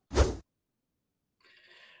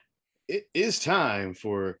 It is time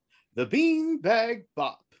for the Beanbag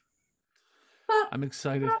Bop. I'm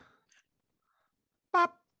excited.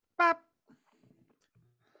 Bop, bop.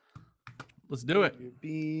 Let's do it. Your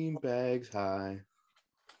beanbags high.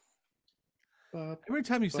 Bop. Every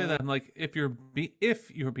time you say that, I'm like, if your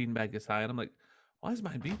beanbag is high, and I'm like, why is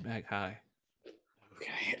my beanbag high?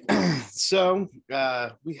 Okay. So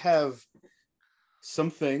we have some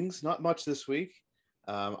things, not much this week.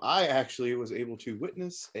 I actually was able to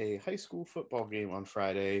witness a high school football game on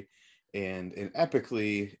Friday and an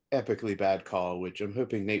epically bad call, which I'm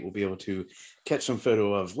hoping Nate will be able to catch some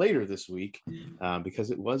photo of later this week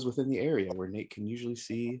because it was within the area where Nate can usually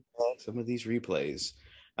see some of these replays.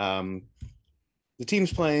 The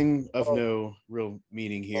team's playing of no real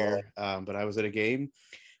meaning here, but I was at a game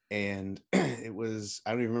and it was,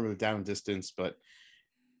 I don't even remember the down distance, but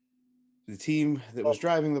the team that was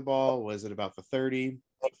driving the ball was at about the 30,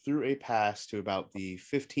 threw a pass to about the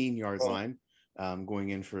 15-yard line, going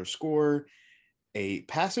in for a score. A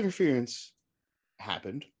pass interference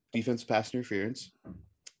happened, defensive pass interference.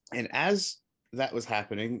 And as that was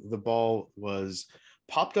happening, the ball was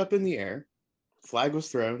popped up in the air, flag was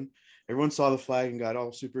thrown. Everyone saw the flag and got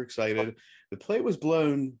all super excited. The play was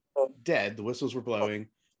blown dead. The whistles were blowing,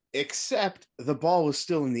 except the ball was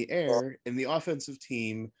still in the air, and the offensive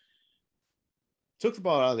team took the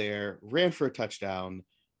ball out of the air, ran for a touchdown,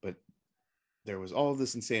 but there was all of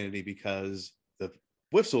this insanity because the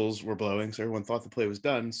whistles were blowing, so everyone thought the play was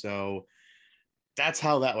done. So that's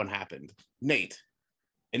how that one happened. Nate,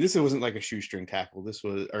 and this wasn't like a shoestring tackle. This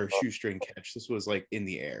was, or a shoestring catch. This was like in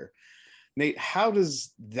the air. Nate, how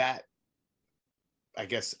does that, I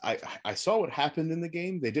guess I saw what happened in the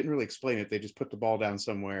game. They didn't really explain it. They just put the ball down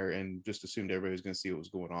somewhere and just assumed everybody was going to see what was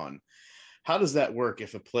going on. How does that work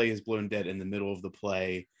if a play is blown dead in the middle of the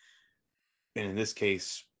play, and in this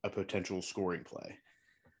case, a potential scoring play?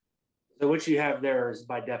 So what you have there is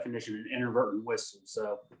by definition an inadvertent whistle.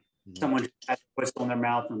 So someone had a whistle in their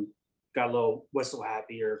mouth and got a little whistle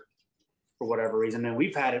happy or for whatever reason. And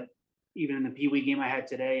we've had it even in the Pee Wee game I had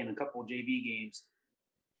today and a couple of JV games.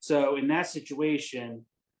 So in that situation,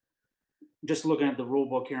 just looking at the rule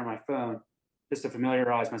book here on my phone, just to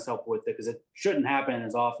familiarize myself with it, because it shouldn't happen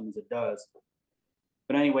as often as it does.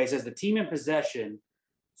 But anyway, it says the team in possession,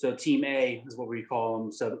 so team A is what we call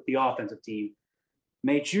them, so the offensive team,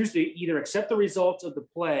 may choose to either accept the results of the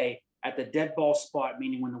play at the dead ball spot,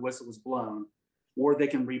 meaning when the whistle was blown, or they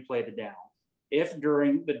can replay the down. If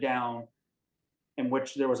during the down in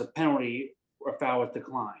which there was a penalty or foul was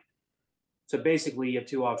declined. So basically you have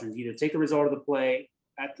two options: either take the result of the play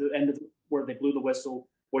at the end of where they blew the whistle,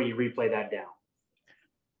 or you replay that down.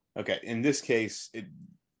 Okay, in this case,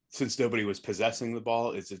 since nobody was possessing the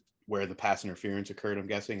ball, is it where the pass interference occurred? I'm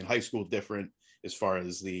guessing in high school, different as far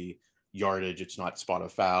as the yardage. It's not spot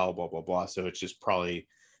of foul, blah blah blah. So it's just probably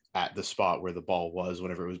at the spot where the ball was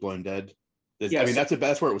whenever it was blown dead. Yes. I mean,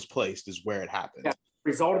 that's where it was placed, is where it happened. Yeah.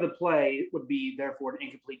 Result of the play would be therefore an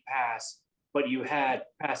incomplete pass, but you had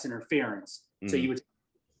pass interference, so you would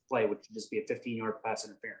play, which would just be a 15-yard pass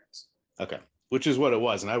interference. Okay, which is what it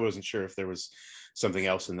was, and I wasn't sure if there was something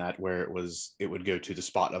else in that where it would go to the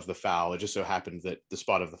spot of the foul. It just so happened that the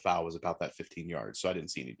spot of the foul was about that 15 yards, so I didn't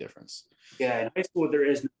see any difference. Yeah, in high school there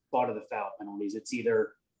is no spot of the foul penalties. It's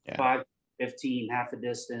either 5, 15, half the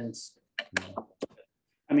distance.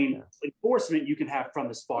 I mean, enforcement you can have from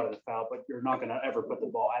the spot of the foul, but you're not going to ever put the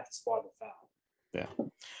ball at the spot of the foul. Yeah,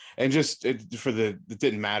 and just it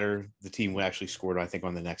didn't matter. The team actually scored, I think,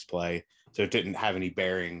 on the next play, so it didn't have any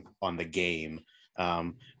bearing on the game.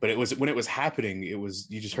 But it was when it was happening,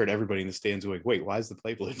 you just heard everybody in the stands going, "Wait, why is the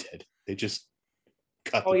play blown dead?" They just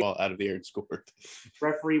cut the ball out of the air and scored.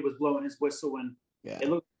 Referee was blowing his whistle, and it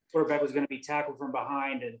looked like the quarterback was going to be tackled from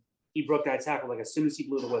behind, and he broke that tackle like as soon as he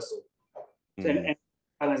blew the whistle. And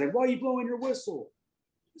I was like, "Why are you blowing your whistle?"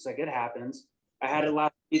 It's like, it happens. I had it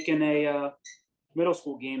last week in a middle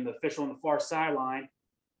school game. The official on the far sideline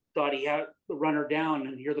thought he had the runner down,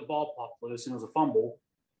 and hear the ball pop loose, and it was a fumble.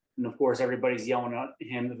 And of course, everybody's yelling at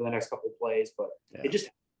him for the next couple of plays, but it just.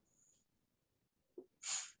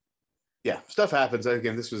 Yeah, stuff happens.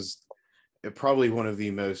 Again, this was probably one of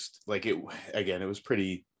the most, it was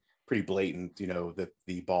pretty blatant, that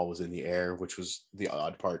the ball was in the air, which was the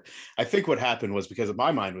odd part. I think what happened was because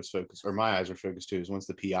my mind was focused, or my eyes were focused too, is once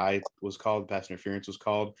the PI was called, pass interference was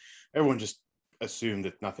called, everyone just assumed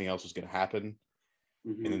that nothing else was going to happen.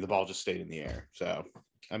 And then the ball just stayed in the air. So,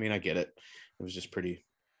 I mean, I get it. It was just pretty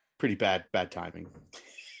bad timing.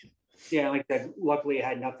 Yeah, like that. Luckily, it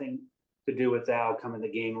had nothing to do with the outcome of the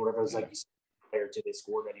game or whatever. It was like player till they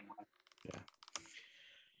scored anyway. Yeah.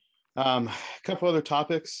 A couple other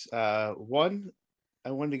topics. One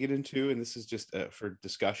I wanted to get into, and this is just for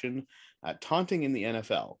discussion, taunting in the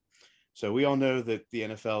NFL. So we all know that the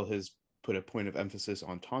NFL has put a point of emphasis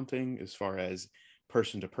on taunting as far as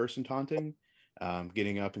person-to-person taunting,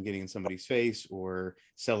 getting up and getting in somebody's face or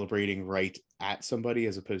celebrating right at somebody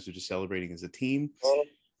as opposed to just celebrating as a team.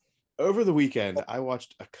 Over the weekend, I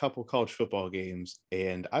watched a couple college football games,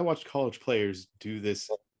 and I watched college players do this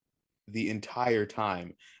the entire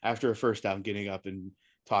time. After a first down, getting up and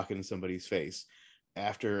talking in somebody's face.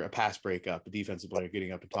 After a pass breakup, a defensive player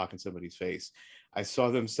getting up and talking in somebody's face. I saw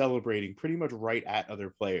them celebrating pretty much right at other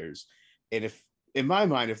players. And in my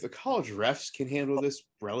mind, if the college refs can handle this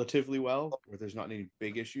relatively well, where there's not any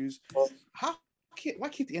big issues, why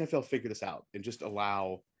can't the NFL figure this out and just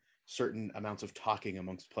allow certain amounts of talking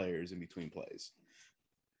amongst players in between plays?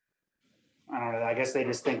 I don't know. I guess they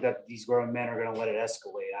just think that these grown men are going to let it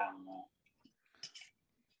escalate. I don't know.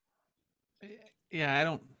 Yeah, I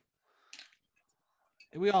don't.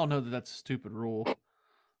 We all know that that's a stupid rule.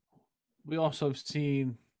 We also have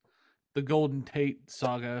seen the Golden Tate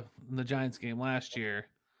saga in the Giants game last year.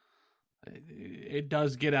 It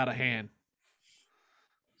does get out of hand.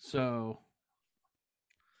 So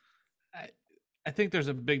I think there's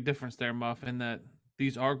a big difference there, Muff, in that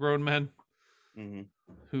these are grown men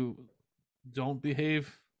who don't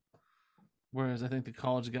behave, whereas I think the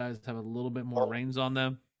college guys have a little bit more reins on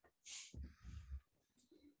them.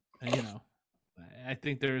 And, you know, I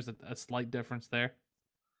think there's a slight difference there.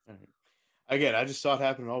 All right. Again, I just saw it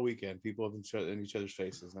happen all weekend. People have been in each other's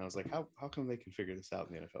faces, and I was like, how come they can figure this out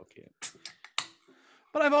and the NFL can't?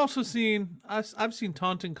 But I've also seen I've seen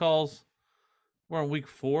taunting calls. We're on week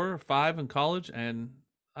 4 or 5 in college, and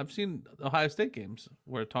I've seen Ohio State games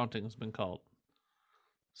where taunting has been called.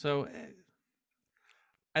 So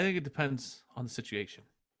I think it depends on the situation.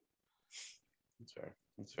 That's fair.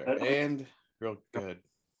 That's fair. And real good.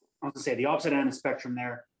 I was gonna say the opposite end of the spectrum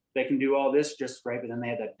there. They can do all this just right, but then they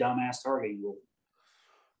have that dumbass targeting rule.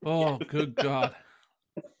 Oh, good God.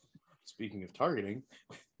 Speaking of targeting,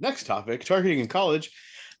 next topic, targeting in college.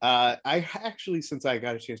 I actually, since I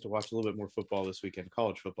got a chance to watch a little bit more football this weekend,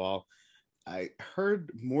 college football, I heard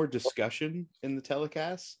more discussion in the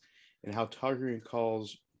telecasts and how targeting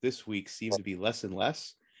calls this week seem to be less and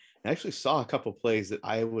less. I actually saw a couple plays that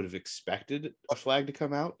I would have expected a flag to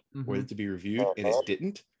come out or it to be reviewed, and it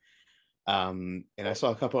didn't. And I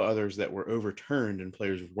saw a couple others that were overturned and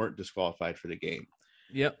players weren't disqualified for the game.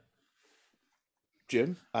 Yep.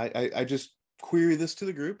 Jim, I just query this to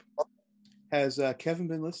the group. Has Kevin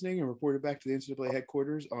been listening and reported back to the NCAA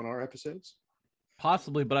headquarters on our episodes?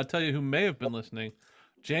 Possibly, but I tell you who may have been listening.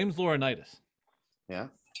 James Laurinaitis. Yeah.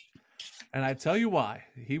 And I tell you why.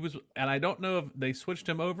 He was, and I don't know if they switched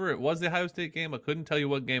him over. It was the Ohio State game. I couldn't tell you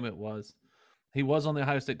what game it was. He was on the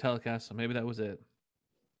Ohio State telecast, so maybe that was it.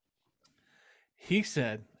 He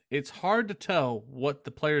said it's hard to tell what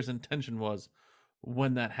the player's intention was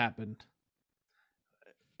when that happened.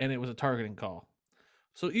 And it was a targeting call.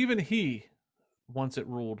 So even he wants it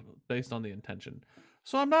ruled based on the intention.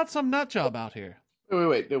 So I'm not some nut job out here.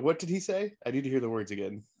 Wait. What did he say? I need to hear the words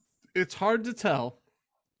again. It's hard to tell.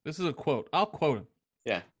 This is a quote. I'll quote him.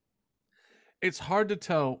 Yeah. It's hard to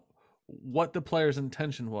tell what the player's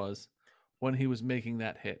intention was when he was making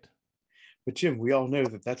that hit. But Jim, we all know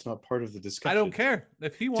that that's not part of the discussion. I don't care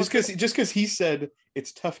if he wants. Just because he said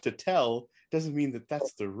it's tough to tell doesn't mean that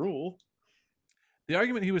that's the rule. The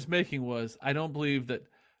argument he was making was, I don't believe that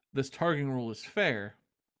this targeting rule is fair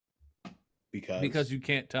because you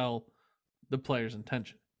can't tell the player's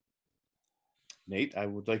intention. Nate, I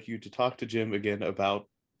would like you to talk to Jim again about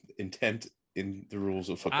intent in the rules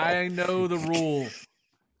of football. I know the rule.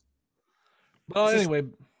 Well, anyway.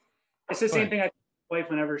 It's the same thing I tell my wife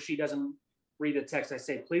whenever she doesn't read the text. I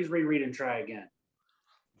say, please reread and try again.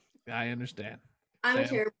 I understand. I'm a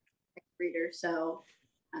terrible reader, so...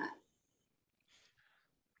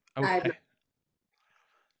 okay.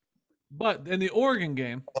 But in the Oregon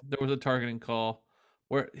game, there was a targeting call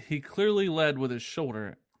where he clearly led with his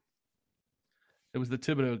shoulder. It was the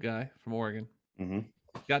Thibodeau guy from Oregon. Mm-hmm.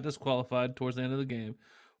 Got disqualified towards the end of the game.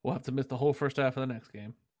 We'll have to miss the whole first half of the next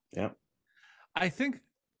game. Yeah. I think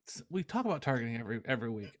we talk about targeting every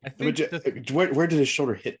week. I think where did his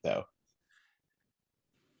shoulder hit, though?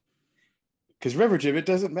 Because remember, Jim, it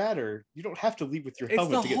doesn't matter. You don't have to lead with your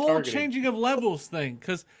helmet to get targeted. It's the whole changing of levels thing.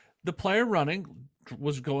 Because the player running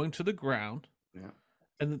was going to the ground. Yeah.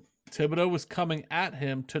 And Thibodeau was coming at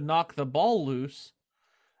him to knock the ball loose.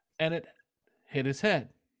 And it hit his head.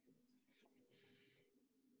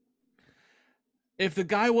 If the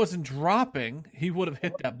guy wasn't dropping, he would have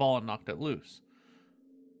hit that ball and knocked it loose.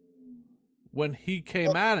 When he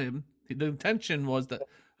came at him, the intention was to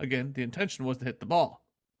hit the ball.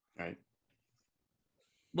 Right.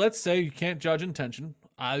 Let's say you can't judge intention.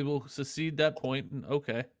 I will concede that point, and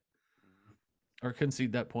okay. Or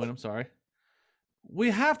concede that point, I'm sorry.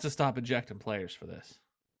 We have to stop ejecting players for this.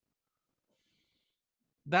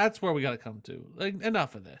 That's where we got to come to. Like,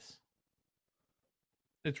 enough of this.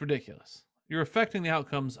 It's ridiculous. You're affecting the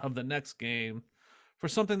outcomes of the next game for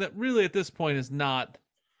something that really at this point is not,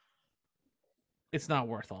 it's not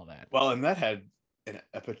worth all that. Well, and that had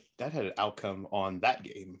an outcome on that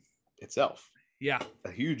game itself. Yeah.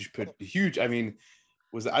 A huge, I mean,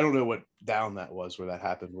 I don't know what down that was where that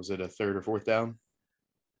happened. Was it a third or fourth down?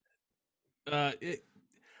 I'm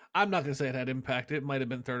not going to say it had impact. It might have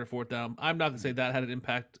been third or fourth down. I'm not going to say that had an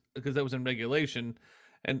impact because that was in regulation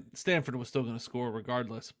and Stanford was still going to score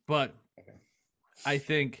regardless. But okay. I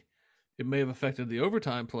think it may have affected the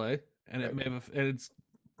overtime play and it may have, and it's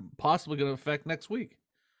possibly going to affect next week.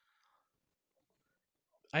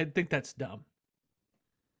 I think that's dumb.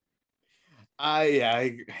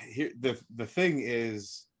 The thing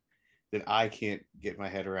is that I can't get my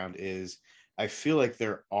head around is I feel like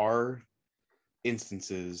there are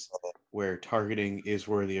instances where targeting is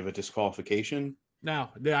worthy of a disqualification,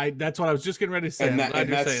 Now, that's what I was just getting ready to say. And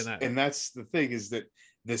that's the thing, is that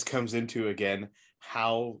this comes into, again,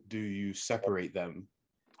 how do you separate them?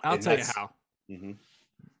 I'll tell you how. Mm-hmm.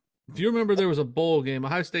 If you remember, there was a bowl game.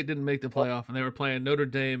 Ohio State didn't make the playoff, and they were playing Notre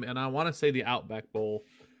Dame, and I want to say the Outback Bowl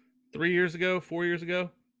 4 years ago.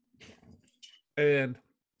 And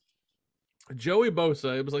Joey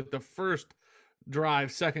Bosa, it was like the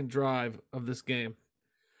second drive of this game.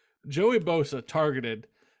 Joey Bosa targeted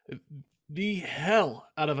the hell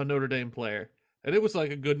out of a Notre Dame player. And it was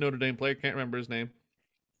like a good Notre Dame player, can't remember his name,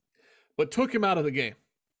 but took him out of the game.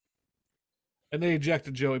 And they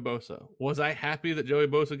ejected Joey Bosa. Was I happy that Joey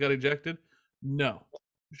Bosa got ejected? No.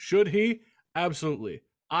 Should he? Absolutely.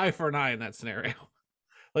 Eye for an eye in that scenario.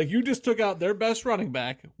 Like, you just took out their best running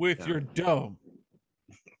back with your dome.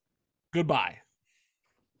 Goodbye.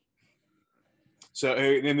 So,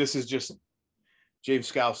 and this is just James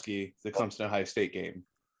Skalski, the Clemson Ohio State game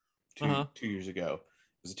 2 years ago.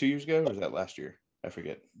 Was it 2 years ago, or was that last year? I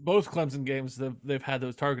forget. Both Clemson games, they've had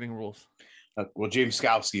those targeting rules. Well, James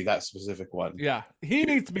Skalski, that specific one. Yeah, he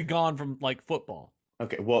needs to be gone from, like, football.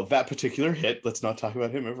 Okay, well, that particular hit, let's not talk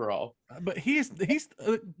about him overall. But he's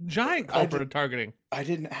a giant culprit of targeting. I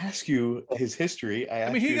didn't ask you his history.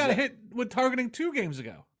 I mean, he got hit with targeting 2 games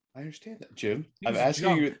ago. I understand that, Jim. I'm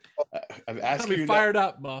asking you fired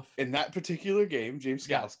up, Buff. In that particular game, James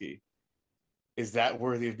Skalski, is that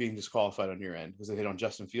worthy of being disqualified on your end? Was it hit on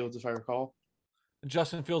Justin Fields, if I recall?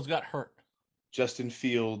 Justin Fields got hurt. Justin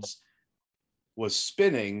Fields was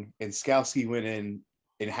spinning, and Skalski went in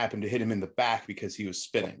and happened to hit him in the back because he was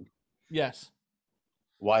spinning. Yes.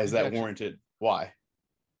 Why is that warranted? Why?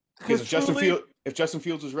 Because if Justin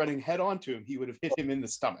Fields was running head on to him, he would have hit him in the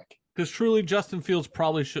stomach. Because truly, Justin Fields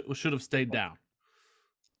probably should have stayed down.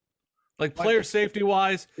 Like, player safety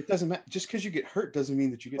wise, it doesn't matter. Just because you get hurt doesn't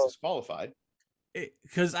mean that you get disqualified.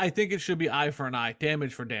 Because I think it should be eye for an eye,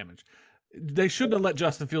 damage for damage. They shouldn't have let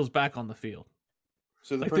Justin Fields back on the field.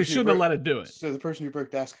 So they shouldn't have let it do it. So the person who broke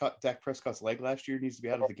Dak Prescott's leg last year needs to be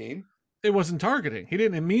out of the game? It wasn't targeting. He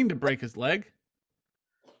didn't mean to break his leg.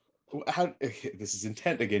 This is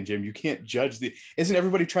intent again, Jim. You can't judge Isn't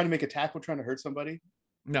everybody trying to make a tackle, trying to hurt somebody?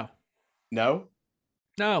 No. No?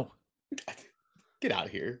 No. Get out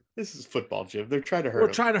of here. This is football, Jim. They're trying to hurt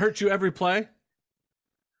We're trying to hurt you every play.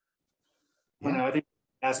 I think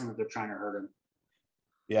asking if they're trying to hurt him.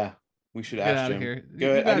 Yeah. We should Get ask out Jim. of here.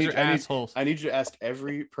 You guys are assholes. I need you to ask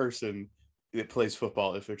every person that plays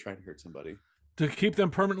football if they're trying to hurt somebody. To keep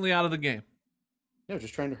them permanently out of the game. No,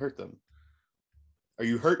 just trying to hurt them. Are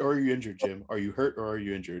you hurt or are you injured, Jim? Are you hurt or are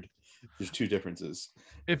you injured? There's 2 differences.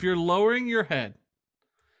 If you're lowering your head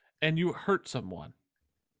and you hurt someone,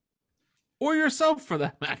 or yourself for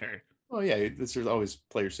that matter. Oh, yeah. There's always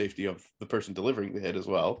player safety of the person delivering the hit as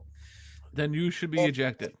well. Then you should be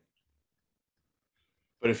ejected.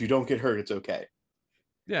 But if you don't get hurt, it's okay.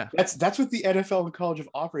 Yeah. That's what the NFL and college have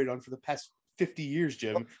operated on for the past 50 years,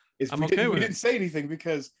 Jim. We didn't say anything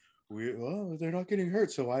because they're not getting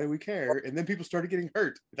hurt, so why do we care? And then people started getting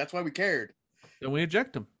hurt. That's why we cared. Then we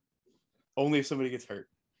eject them. Only if somebody gets hurt.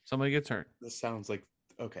 Somebody gets hurt. This sounds like,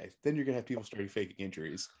 okay. Then you're going to have people starting faking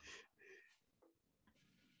injuries.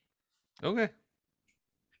 Okay.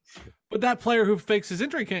 But that player who fakes his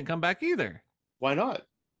injury can't come back either. Why not?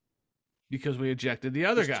 Because we ejected the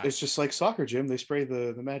other guy. It's just like soccer, Jim. They spray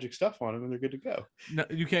the magic stuff on them and they're good to go. No,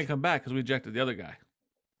 you can't come back because we ejected the other guy.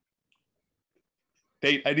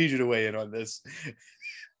 Nate, I need you to weigh in on this.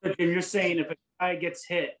 But you're saying if a guy gets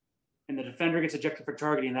hit and the defender gets ejected for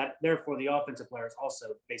targeting, that therefore the offensive player is also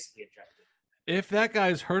basically ejected. If that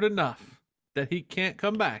guy's hurt enough that he can't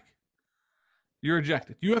come back, you're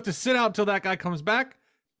ejected. You have to sit out until that guy comes back.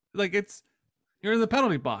 Like, you're in the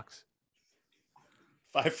penalty box.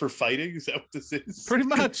 5 for fighting? Is that what this is? Pretty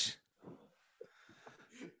much.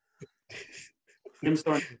 Jim's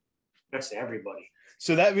throwing that's to everybody.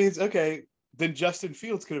 So that means, okay, then Justin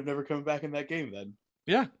Fields could have never come back in that game then.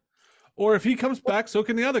 Yeah. Or if he comes back, so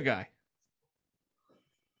can the other guy.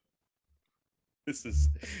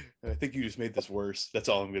 I think you just made this worse. That's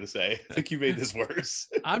all I'm going to say. I think you made this worse.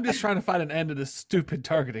 I'm just trying to find an end to this stupid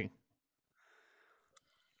targeting.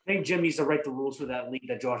 I think Jim needs to write the rules for that league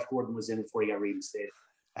that Josh Gordon was in before he got reinstated.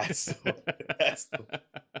 This is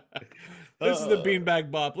the beanbag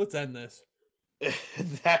bop. Let's end this.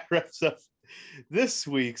 That wraps up this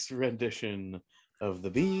week's rendition of the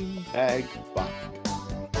beanbag bop.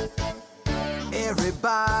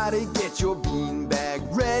 Everybody get your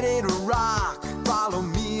beanbag ready to rock. Follow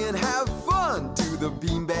me and have fun to the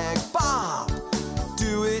beanbag bop.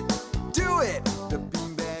 Do it, the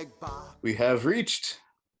beanbag bop. We have reached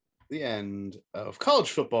the end of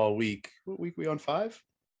college football week. What week are we on? 5?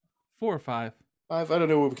 4 or 5. 5. I don't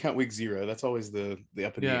know what we count week 0. That's always the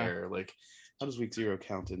up in the Yeah. air. Like, how does week 0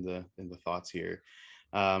 count in the thoughts here?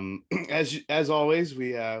 As always,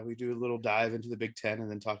 we do a little dive into the Big Ten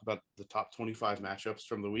and then talk about the top 25 matchups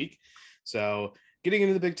from the week. So getting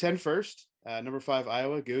into the Big Ten first, number 5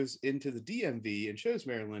 Iowa goes into the DMV and shows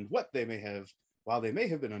Maryland what they may have. While they may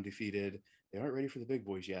have been undefeated, they aren't ready for the big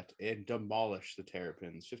boys yet, and demolish the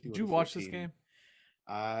Terrapins. 51 Did you watch this game?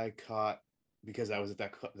 I caught, because I was at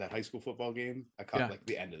that high school football game. I caught like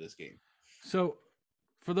the end of this game. So,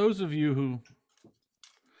 for those of you who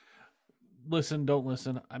don't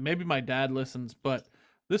listen. Maybe my dad listens, but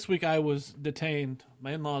this week I was detained.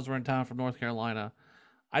 My in-laws were in town from North Carolina.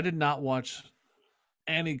 I did not watch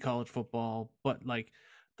any college football, but like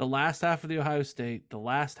the last half of the Ohio State, the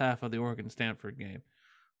last half of the Oregon-Stanford game.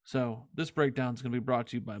 So this breakdown is going to be brought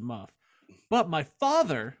to you by Muff. But my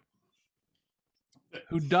father,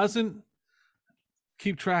 who doesn't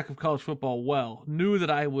keep track of college football well, knew that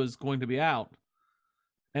I was going to be out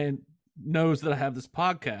and knows that I have this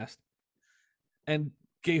podcast, and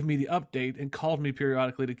gave me the update and called me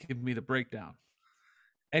periodically to give me the breakdown.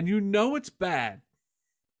 And you know it's bad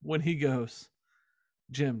when he goes,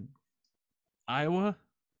 Jim, Iowa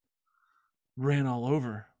ran all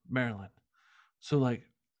over Maryland. So, like,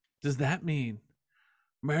 does that mean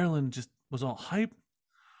Maryland just was all hype?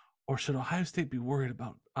 Or should Ohio State be worried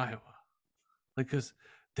about Iowa? Like, because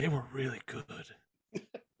they were really good.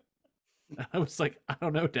 I was like, I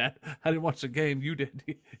don't know, Dad. I didn't watch the game. You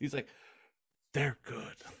did. He's like, they're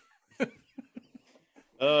good.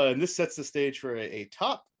 And this sets the stage for a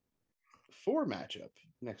top 4 matchup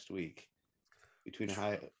next week between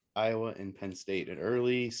Iowa and Penn State, an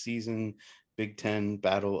early season Big Ten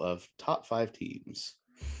battle of top 5 teams.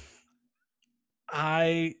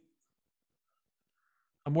 I'm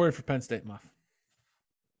worried for Penn State, Muff.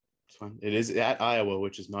 It's fine. It is at Iowa,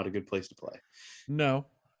 which is not a good place to play. No,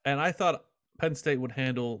 and I thought Penn State would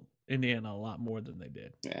handle Indiana a lot more than they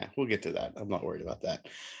did. Yeah, we'll get to that. I'm not worried about that.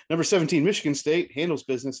 Number 17, Michigan State handles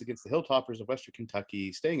business against the Hilltoppers of Western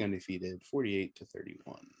Kentucky, staying undefeated,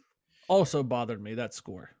 48-31. Also bothered me, that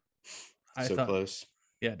score. I thought Close.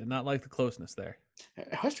 Yeah, did not like the closeness there.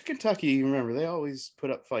 Western Kentucky, remember, they always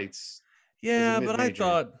put up fights. Yeah, but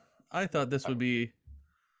I thought this would be.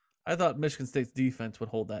 I thought Michigan State's defense would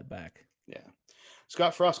hold that back. Yeah.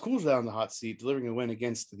 Scott Frost cools down the hot seat, delivering a win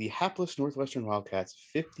against the hapless Northwestern Wildcats,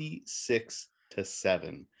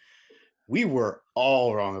 56-7. We were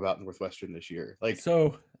all wrong about Northwestern this year. I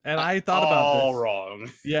thought about this. All wrong.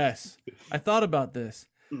 Yes, I thought about this.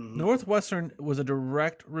 Mm-hmm. Northwestern was a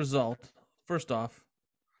direct result, first off,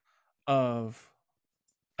 of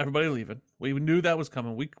everybody leaving. We knew that was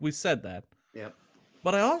coming. We said that. Yep.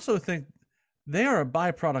 But I also think they are a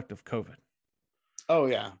byproduct of COVID. Oh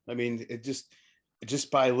yeah, I mean, it just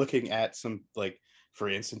by looking at some, like, for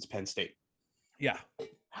instance, Penn State. Yeah.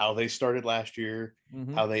 How they started last year,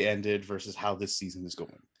 how they ended versus how this season is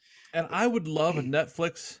going. And I would love a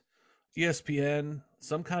Netflix, ESPN,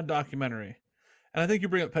 some kind of documentary. And I think you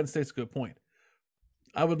bring up Penn State's a good point.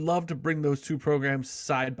 I would love to bring those two programs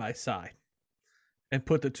side by side and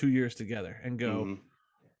put the 2 years together and go,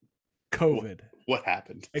 COVID. What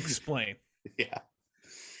happened? Explain. Yeah.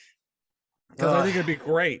 Because I think it'd be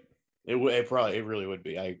great. It really would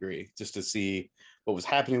be. I agree. Just to see what was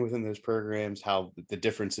happening within those programs, how the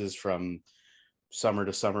differences from summer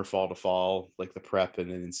to summer, fall to fall, like the prep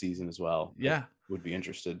and then in season as well. Yeah. Would be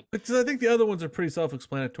interested. Because I think the other ones are pretty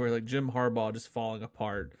self-explanatory, like Jim Harbaugh just falling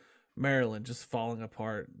apart, Maryland just falling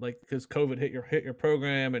apart, like because COVID hit your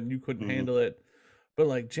program and you couldn't handle it. But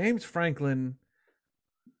like James Franklin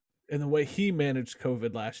and the way he managed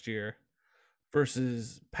COVID last year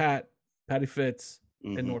versus Patty Fitz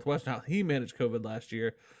and Northwestern, how he managed COVID last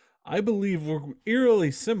year, I believe were eerily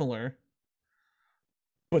similar,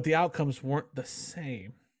 but the outcomes weren't the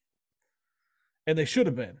same. And they should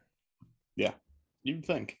have been. Yeah, you'd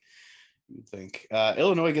think.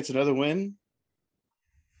 Illinois gets another win,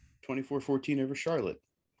 24-14 over Charlotte.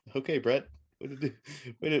 Okay, Brett. Way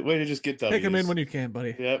to just get W's. Pick them in when you can,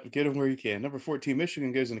 buddy. Yep, get them where you can. Number 14,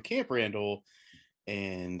 Michigan goes into Camp Randall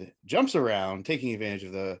and jumps around, taking advantage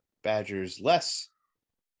of the Badgers' less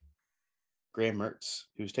Graham Mertz,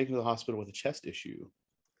 who was taken to the hospital with a chest issue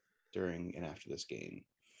during and after this game.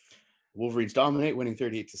 Wolverines dominate, winning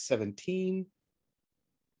 38-17.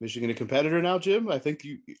 Michigan a competitor now, Jim? I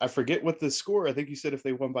forget what the score. I think you said if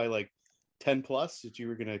they won by like 10 plus, that you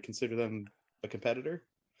were going to consider them a competitor.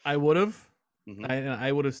 I would have.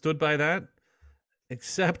 I would have stood by that,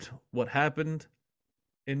 except what happened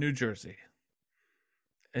in New Jersey.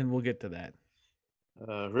 And we'll get to that.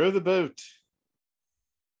 Row the boat.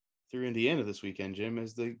 through Indiana this weekend, Jim,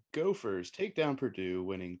 as the Gophers take down Purdue,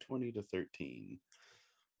 winning 20-13.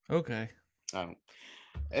 Okay. I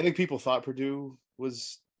think people thought Purdue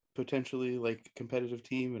was potentially like a competitive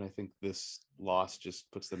team, and I think this loss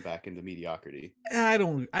just puts them back into mediocrity. I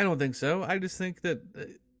don't think so. I just think that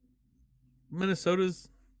Minnesota's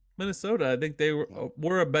Minnesota. I think they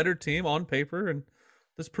were a better team on paper, and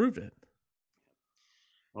this proved it.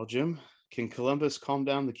 Well, Jim, can Columbus calm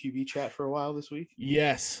down the QB chat for a while this week?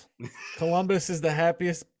 Yes. Columbus is the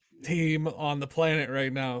happiest team on the planet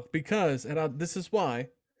right now because, and this is why,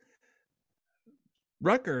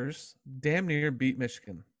 Rutgers damn near beat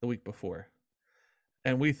Michigan the week before.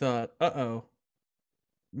 And we thought,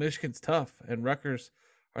 Michigan's tough. And Rutgers,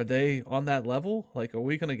 are they on that level? Like, are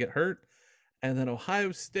we going to get hurt? And then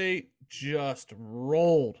Ohio State just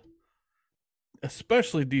rolled,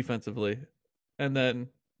 especially defensively. And then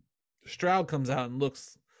Stroud comes out and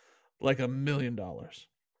looks like $1 million.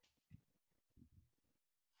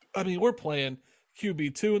 I mean, we're playing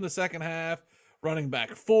QB2 in the second half, running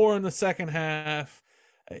back 4 in the second half.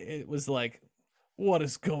 It was like, what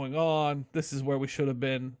is going on? This is where we should have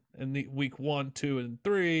been in the week 1, 2, and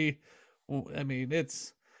 3. I mean,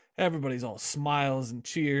 everybody's all smiles and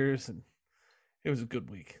cheers, and it was a good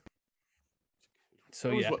week.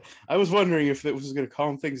 So I was wondering if it was going to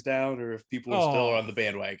calm things down or if people are still on the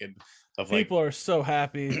bandwagon. People are so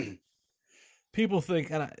happy. People think,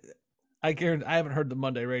 and I guarantee I haven't heard the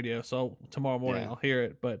Monday radio, so tomorrow morning I'll hear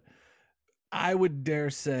it. But I would dare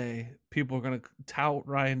say people are going to tout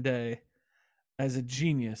Ryan Day as a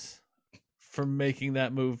genius for making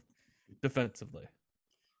that move defensively,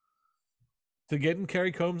 to getting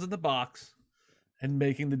Kerry Combs in the box and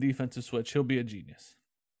making the defensive switch. He'll be a genius.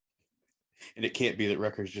 And it can't be that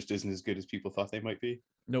Rutgers just isn't as good as people thought they might be.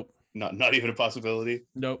 Nope. Not even a possibility.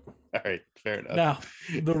 Nope. All right, fair enough. Now,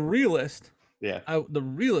 the realist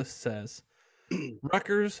says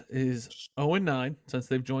Rutgers is 0-9 since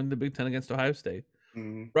they've joined the Big Ten against Ohio State.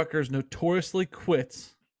 Mm-hmm. Rutgers notoriously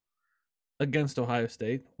quits against Ohio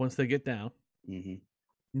State once they get down. Mm-hmm.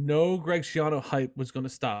 No Greg Schiano hype was going to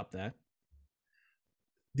stop that.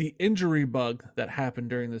 The injury bug that happened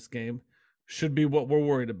during this game should be what we're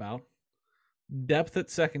worried about. Depth at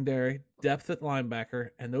secondary, depth at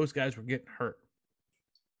linebacker, and those guys were getting hurt.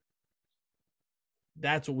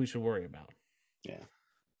 That's what we should worry about. Yeah.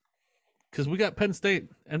 Because we got Penn State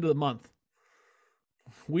end of the month.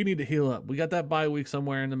 We need to heal up. We got that bye week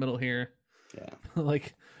somewhere in the middle here. Yeah.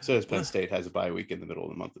 So does Penn State has a bye week in the middle of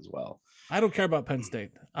the month as well. I don't care about Penn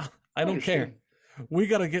State. I don't care. We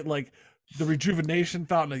got to get the rejuvenation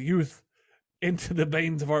fountain of youth into the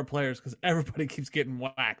veins of our players because everybody keeps getting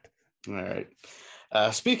whacked. All right.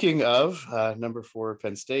 Speaking of number 4,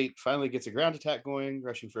 Penn State finally gets a ground attack going,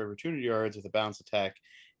 rushing for over 200 yards with a bounce attack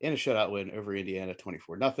in a shutout win over Indiana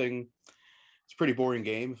 24-0. It's a pretty boring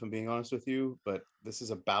game, if I'm being honest with you, but this is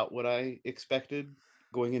about what I expected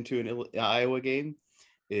going into an Iowa game.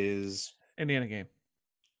 Indiana game.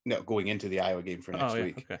 No, going into the Iowa game for next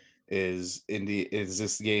week. Okay. Is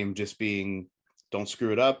this game just being don't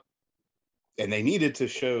screw it up? And they needed to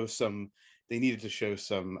show some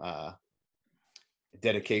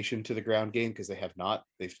dedication to the ground game because they have not.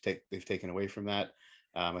 They've taken away from that.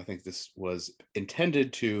 I think this was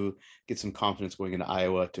intended to get some confidence going into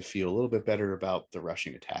Iowa to feel a little bit better about the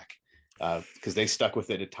rushing attack because they stuck with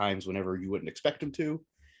it at times whenever you wouldn't expect them to.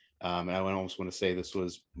 And I almost want to say this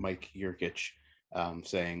was Mike Yurcich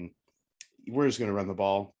saying, we're just going to run the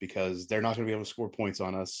ball because they're not going to be able to score points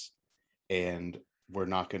on us, and we're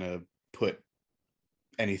not going to put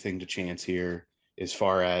anything to chance here as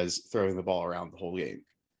far as throwing the ball around the whole game.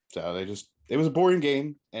 So it was a boring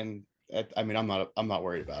game, and I mean, I'm not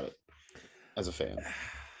worried about it as a fan.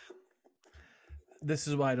 This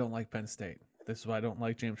is why I don't like Penn State. This is why I don't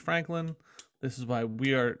like James Franklin. This is why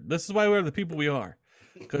we're the people we are.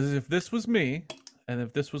 Because if this was me, and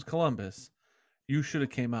if this was Columbus, you should have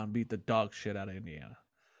came out and beat the dog shit out of Indiana.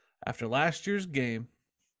 After last year's game,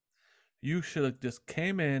 you should have just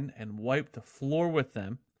came in and wiped the floor with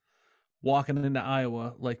them, walking into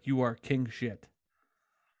Iowa like you are king shit.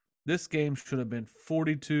 This game should have been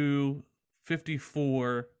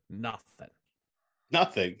 42-54, nothing.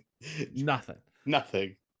 Nothing.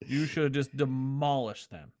 You should have just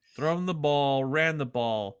demolished them. Thrown the ball, ran the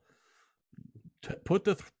ball, put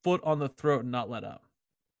the foot on the throat and not let up.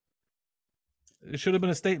 It should have been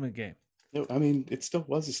a statement game. No, I mean, it still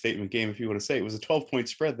was a statement game if you want to say. It was a 12-point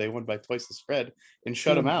spread. They won by twice the spread and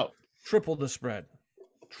shut them out. Triple the spread.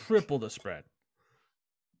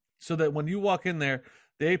 So that when you walk in there,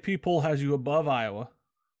 the AP poll has you above Iowa.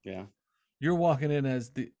 Yeah. You're walking in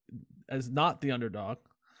as not the underdog.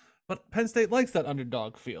 But Penn State likes that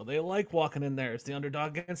underdog feel. They like walking in there as the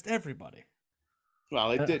underdog against everybody.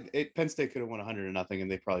 Well, Penn State could have won 100-0, and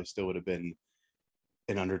they probably still would have been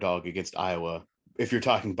an underdog against Iowa if you're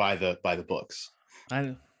talking by the books.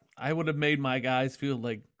 I would have made my guys feel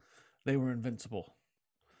like they were invincible.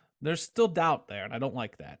 There's still doubt there, and I don't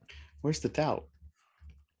like that. Where's the doubt?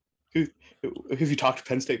 Have you talked to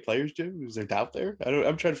Penn State players, Jim? Is there doubt there?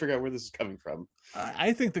 I'm trying to figure out where this is coming from.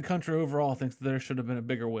 I think the country overall thinks there should have been a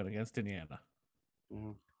bigger win against Indiana.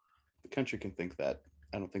 Well, the country can think that.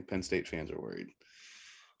 I don't think Penn State fans are worried.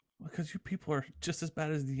 Because you people are just as bad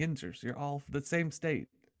as the Yinzers. You're all the same state.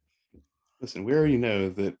 Listen, we already know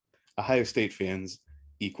that Ohio State fans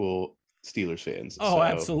equal Steelers fans. Oh, so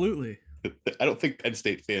absolutely. I don't think Penn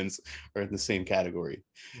State fans are in the same category.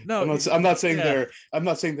 No, I'm not saying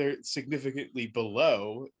they're significantly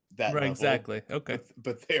below that right, level. Exactly. Okay.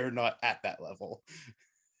 But they're not at that level.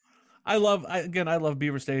 I love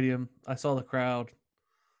Beaver Stadium. I saw the crowd.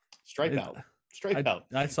 Stripe out.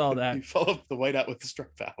 I saw that. You follow up the whiteout with the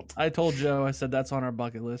stripe out. I told Joe, I said that's on our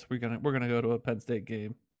bucket list. We're gonna go to a Penn State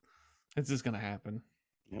game. It's just gonna happen.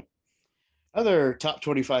 Yep. Other top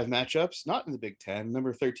 25 matchups, not in the Big Ten.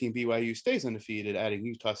 Number 13 BYU stays undefeated, adding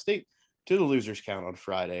Utah State to the losers count on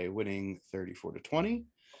Friday, winning 34-20.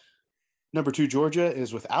 Number 2 Georgia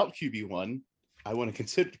is without QB1. I want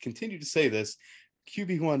to continue to say this.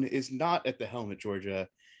 QB1 is not at the helm at Georgia.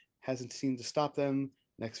 Hasn't seemed to stop them.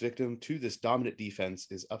 Next victim to this dominant defense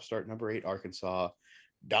is upstart number 8 Arkansas.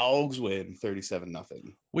 Dogs win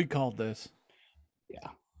 37-0. We called this. Yeah.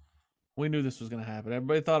 We knew this was going to happen.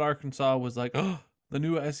 Everybody thought Arkansas was like, oh, the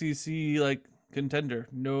new SEC like contender.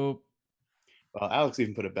 Nope. Well, Alex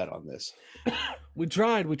even put a bet on this. We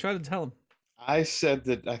tried to tell him. I said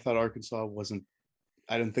that I thought Arkansas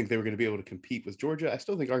I didn't think they were going to be able to compete with Georgia. I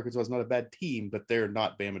still think Arkansas is not a bad team, but they're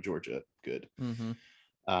not Bama, Georgia good. Mm-hmm.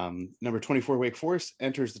 Number 24 Wake Forest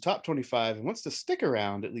enters the top 25 and wants to stick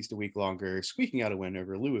around at least a week longer, squeaking out a win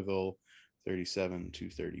over Louisville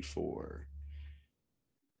 37-34.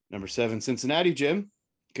 Number 7 Cincinnati, Jim,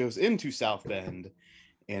 goes into South Bend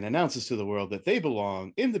and announces to the world that they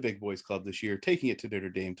belong in the Big Boys Club this year, taking it to Notre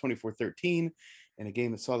Dame 24-13 in a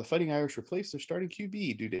game that saw the Fighting Irish replace their starting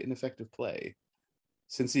QB due to ineffective play.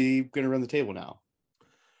 Cincy going to run the table now?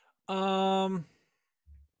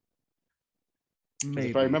 Maybe.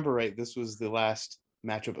 If I remember right, this was the last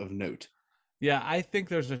matchup of note. Yeah, I think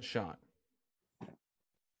there's a shot.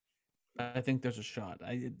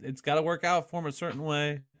 It's got to work out for them a certain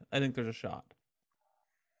way. I think there's a shot.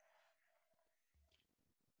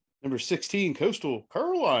 Number 16, Coastal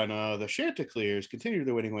Carolina. The Chanticleers continued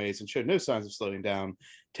their winning ways and showed no signs of slowing down,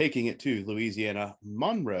 taking it to Louisiana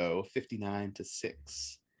Monroe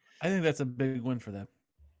 59-6. I think that's a big win for them.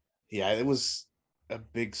 Yeah, it was a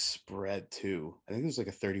big spread too. I think it was like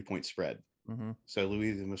a 30-point spread. Mm-hmm. So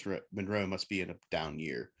Louisiana Monroe must be in a down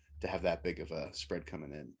year to have that big of a spread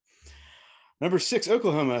coming in. Number 6,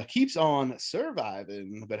 Oklahoma keeps on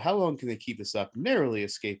surviving, but how long can they keep this up? Narrowly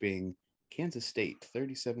escaping Kansas State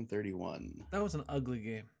 37-31. That was an ugly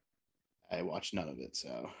game. I watched none of it,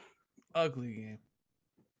 so. Ugly game.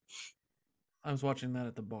 I was watching that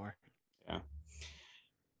at the bar. Yeah.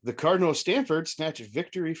 The Cardinal of Stanford snatch a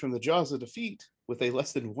victory from the jaws of defeat with a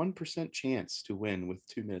less than 1% chance to win with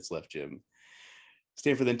 2 minutes left, Jim.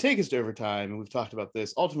 Stanford then takes us to overtime, and we've talked about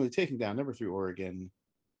this, ultimately taking down number 3 Oregon.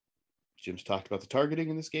 Jim's talked about the targeting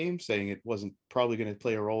in this game, saying it wasn't probably going to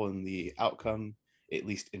play a role in the outcome, at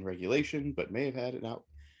least in regulation, but may have had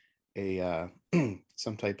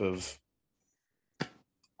some type of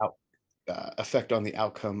effect on the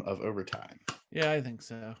outcome of overtime. Yeah, I think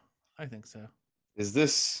so. Is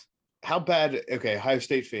this how bad? Okay, Ohio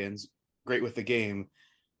State fans, great with the game.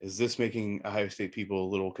 Is this making Ohio State people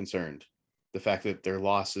a little concerned? The fact that their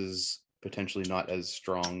loss is potentially not as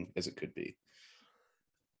strong as it could be.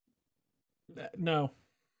 No.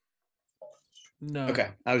 Okay,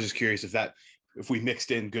 I was just curious if we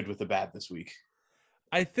mixed in good with the bad this week.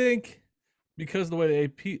 I think because the way the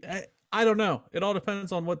AP, I don't know. It all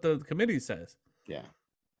depends on what the committee says. Yeah.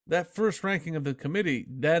 That first ranking of the committee,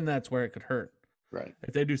 then that's where it could hurt. Right.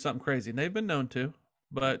 If they do something crazy. And they've been known to,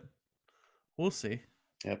 but we'll see.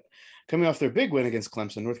 Yep. Coming off their big win against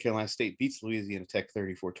Clemson, North Carolina State beats Louisiana Tech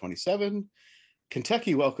 34-27.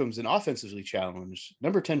 Kentucky welcomes an offensively challenged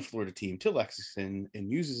number 10 Florida team to Lexington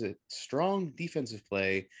and uses its strong defensive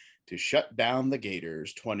play to shut down the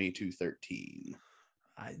Gators 20-13.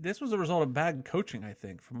 This was a result of bad coaching, I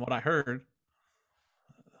think, from what I heard.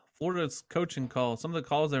 Florida's coaching call, some of the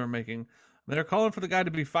calls they were making, they're calling for the guy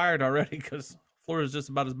to be fired already because Florida's just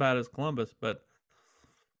about as bad as Columbus, but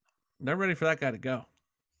they're ready for that guy to go.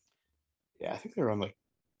 Yeah, I think they're on like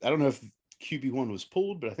I don't know if QB1 was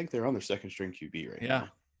pulled, but I think they're on their second string QB right now.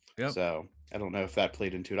 Yep. So I don't know if that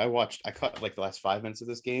played into it. I caught like the last 5 minutes of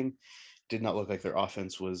this game. Did not look like their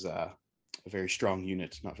offense was a very strong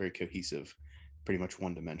unit, not very cohesive, pretty much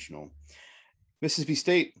one-dimensional. Mississippi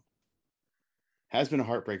State has been a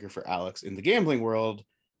heartbreaker for Alex in the gambling world,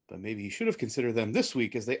 but maybe you should have considered them this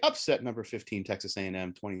week as they upset number 15 Texas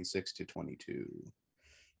A&M 26-22.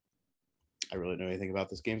 I really don't know anything about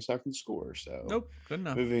this game aside from the score. So nope, good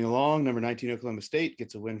enough. Moving along, number 19 Oklahoma State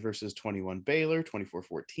gets a win versus 21 Baylor,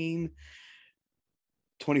 24-14.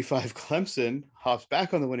 25 Clemson hops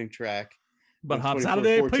back on the winning track, but hops out of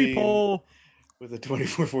there, people, with a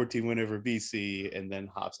 24-14 win over BC, and then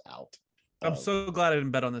hops out. I'm so glad I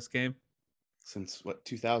didn't bet on this game. Since what,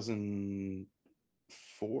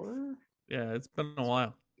 2004? Yeah, it's been a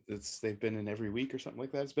while. They've been in every week or something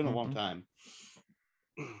like that. It's been a long time.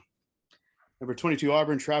 Number 22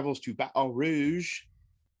 Auburn travels to Baton Rouge,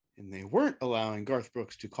 and they weren't allowing Garth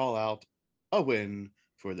Brooks to call out a win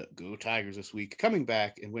for the Go Tigers this week, coming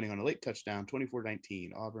back and winning on a late touchdown,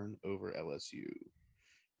 24-19, Auburn over LSU.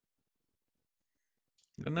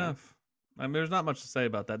 Enough. I mean, there's not much to say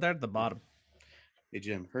about that. They're at the bottom. Hey,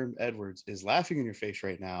 Jim, Herm Edwards is laughing in your face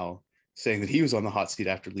right now, saying that he was on the hot seat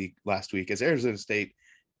after last week as Arizona State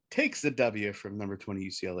takes the W from number 20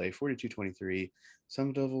 UCLA, 42-23.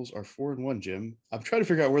 Sun Devils are 4-1, Jim. I'm trying to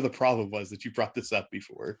figure out where the problem was that you brought this up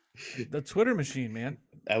before. The Twitter machine, man.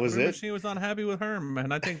 That was Twitter it? Machine was not happy with Herm,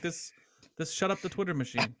 and I think this shut up the Twitter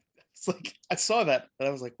machine. It's like, I saw that, and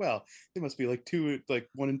I was like, well, they must be like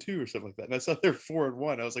 1-2 or something like that. And I saw they're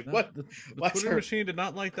 4-1. I was like, what? The Twitter machine did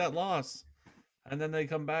not like that loss. And then they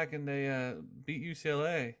come back and they beat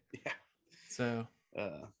UCLA. Yeah. So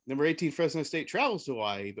number 18 Fresno State travels to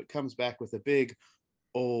Hawaii, but comes back with a big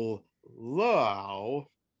ol' low,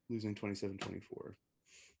 losing 27-24.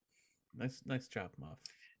 Nice job, Muff.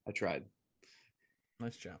 I tried.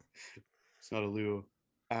 Nice job. It's not a Lou.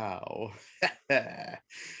 Ow.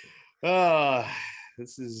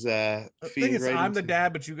 This is the thing is, I'm the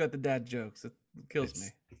dad, but you got the dad jokes. It kills me.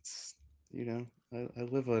 It's, I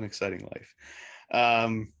live an exciting life.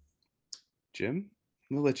 Jim,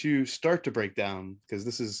 I'm gonna let you start to break down, because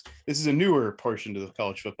this is a newer portion to the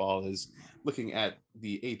college football, is looking at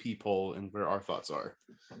the AP poll and where our thoughts are.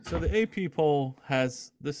 So the AP poll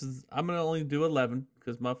I'm gonna only do 11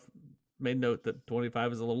 because Muff made note that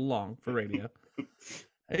 25 is a little long for radio.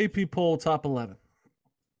 AP poll top 11: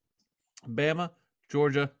 Bama,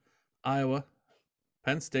 Georgia, Iowa,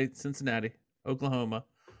 Penn State, Cincinnati, Oklahoma,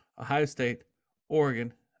 Ohio State,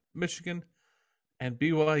 Oregon, Michigan, and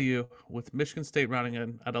BYU, with Michigan State rounding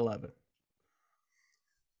in at 11.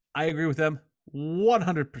 I agree with them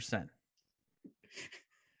 100%.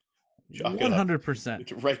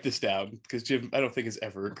 100%. Write this down, because Jim, I don't think, has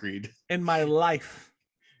ever agreed. In my life,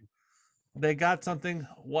 they got something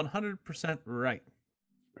 100% right.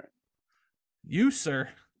 Right. You, sir,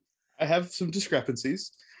 I have some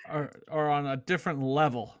discrepancies. Are on a different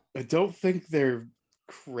level. I don't think they're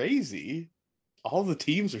crazy. All the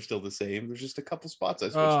teams are still the same. There's just a couple spots I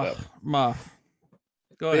switched up. Muff.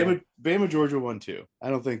 Go ahead. Bama, Georgia 1-2. I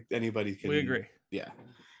don't think anybody can. We agree. Yeah.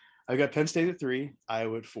 I got Penn State at 3,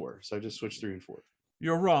 Iowa at 4. So I just switched 3 and 4.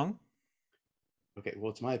 You're wrong. Okay,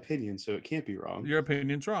 well, it's my opinion, so it can't be wrong. Your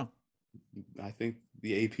opinion's wrong. I think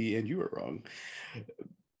the AP and you are wrong.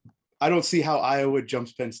 I don't see how Iowa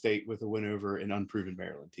jumps Penn State with a win over an unproven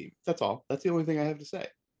Maryland team. That's all. That's the only thing I have to say.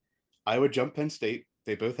 Iowa jumped Penn State.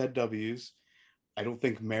 They both had W's. I don't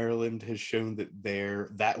think Maryland has shown that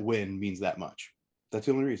that win means that much. That's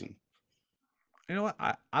the only reason. You know what?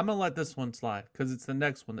 I'm going to let this one slide because it's the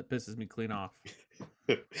next one that pisses me clean off.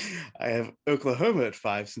 I have Oklahoma at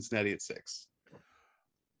 5, Cincinnati at 6.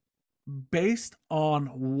 Based on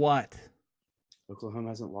what? Oklahoma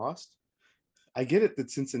hasn't lost. I get it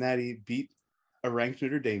that Cincinnati beat a ranked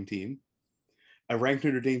Notre Dame team. A ranked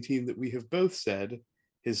Notre Dame team that we have both said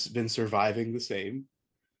has been surviving the same.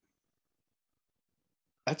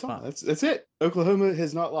 That's all. That's it. Oklahoma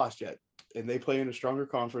has not lost yet, and they play in a stronger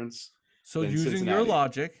conference. So using your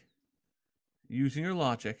logic,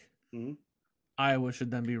 mm-hmm. Iowa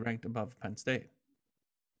should then be ranked above Penn State.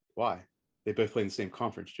 Why? They both play in the same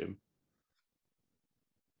conference, Jim.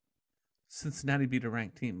 Cincinnati beat a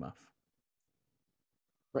ranked team, Muff.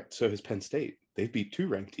 Right. So has Penn State. They've beat 2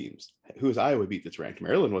 ranked teams. Who has Iowa beat that's ranked?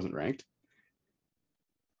 Maryland wasn't ranked.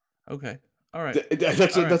 Okay. All right.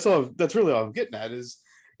 That's all. That's really all I'm getting at is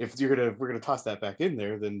if we're gonna toss that back in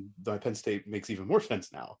there, then the Penn State makes even more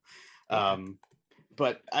sense now. Okay.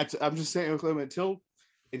 But I'm just saying, Oklahoma,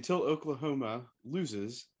 until Oklahoma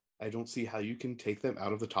loses, I don't see how you can take them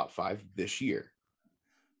out of the top 5 this year.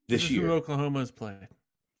 This year, who Oklahoma is playing.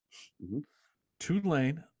 Mm-hmm.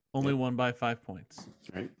 Tulane only won by 5 points.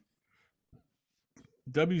 That's right.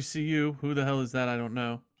 WCU, who the hell is that? I don't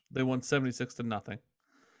know. They won 76-0.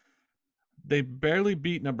 They barely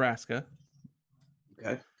beat Nebraska.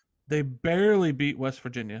 Okay. They barely beat West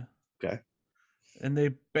Virginia. Okay. And they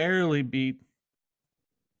barely beat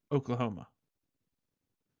Oklahoma.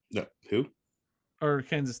 No, who? Or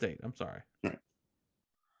Kansas State. I'm sorry. Right.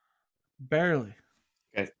 Barely.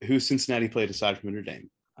 Okay. Who Cincinnati played aside from Notre Dame?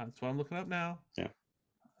 That's what I'm looking up now. Yeah.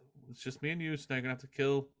 It's just me and you, so now you're going to have to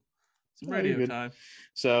kill some No, radio you're good. time.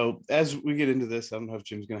 So as we get into this, I don't know if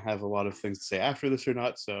Jim's going to have a lot of things to say after this or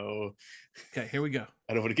not. So Okay, here we go.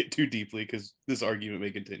 I don't want to get too deeply because this argument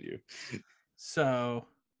may continue. So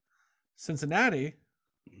Cincinnati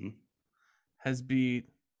Mm-hmm. has beat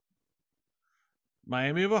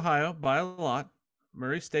Miami of Ohio by a lot,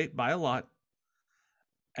 Murray State by a lot,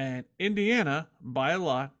 and Indiana by a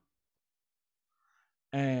lot,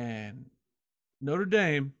 and Notre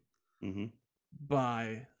Dame Mm-hmm.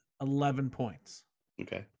 by 11 points.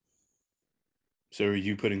 Okay. So are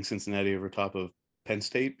you putting Cincinnati over top of Penn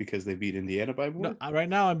State because they beat Indiana by more? No, right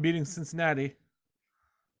now I'm beating Cincinnati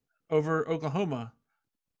over Oklahoma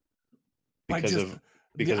by Because just of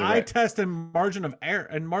the eye test and margin of error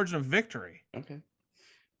and margin of victory. Okay.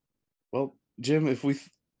 Well, Jim, if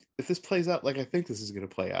this plays out like I think this is going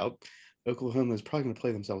to play out, Oklahoma is probably going to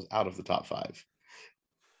play themselves out of the top 5.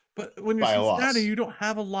 But when you're By a Cincinnati, loss. you don't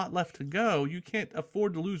have a lot left to go. You can't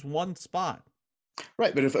afford to lose one spot.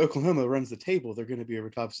 Right, but if Oklahoma runs the table, they're going to be over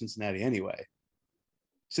top of Cincinnati anyway.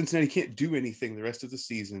 Cincinnati can't do anything the rest of the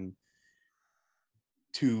season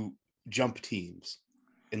to jump teams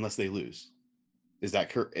unless they lose. Is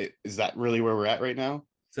that really where we're at right now?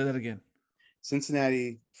 Say that again.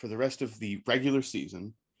 Cincinnati, for the rest of the regular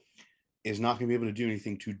season, is not going to be able to do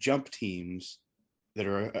anything to jump teams that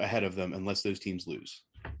are ahead of them unless those teams lose.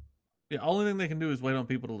 The only thing they can do is wait on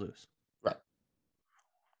people to lose. Right.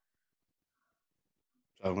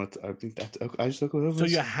 I think that's I just Oklahoma. So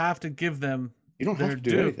you have to give them. You don't have to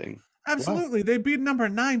do anything. Absolutely, they beat number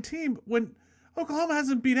 9 team when Oklahoma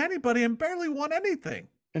hasn't beat anybody and barely won anything.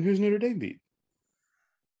 And who's Notre Dame beat?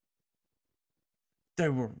 They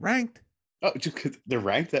were ranked. Oh, just 'cause they're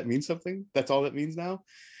ranked, that means something? That's all that means now?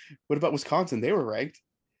 What about Wisconsin? They were ranked.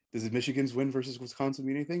 Does Michigan's win versus Wisconsin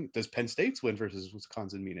mean anything? Does Penn State's win versus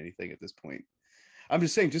Wisconsin mean anything at this point? I'm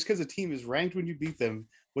just saying, just because a team is ranked when you beat them,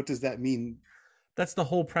 what does that mean? That's the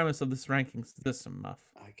whole premise of this ranking system, Muff.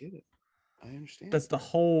 I get it. I understand. That's the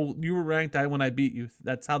whole. You were ranked when I beat you.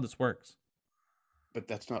 That's how this works. But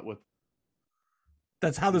that's not what.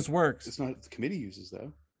 That's how this works. It's not what the committee uses,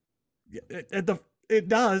 though. It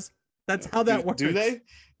does. That's how that works. Do they?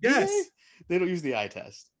 Yes. They don't use the eye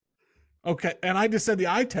test. Okay, and I just said the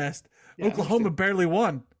eye test. Yeah, Oklahoma barely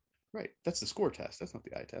won. Right. That's the score test. That's not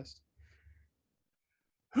the eye test.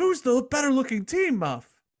 Who's the better looking team, Muff?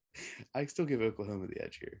 I still give Oklahoma the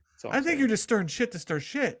edge here. I think you're just stirring shit to stir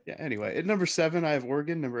shit. Yeah, anyway. At number 7, I have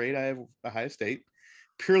Oregon. Number 8, I have Ohio State.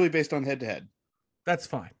 Purely based on head-to-head. That's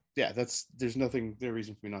fine. Yeah, there's no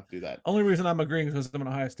reason for me not to do that. Only reason I'm agreeing is because I'm an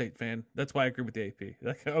Ohio State fan. That's why I agree with the AP.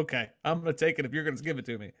 Like, okay, I'm going to take it if you're going to give it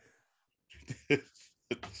to me.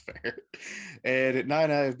 That's fair. And at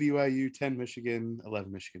 9, I have BYU, 10 Michigan,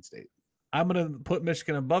 11 Michigan State. I'm going to put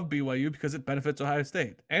Michigan above BYU because it benefits Ohio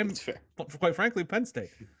State. And That's fair. Quite frankly, Penn State.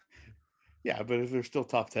 Yeah, but if they're still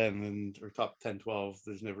top 10 or top 10, 12,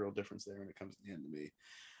 there's no real difference there when it comes to the end to me.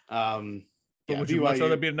 But would you much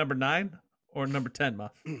rather be a number 9 or number 10,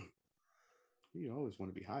 Muff? You always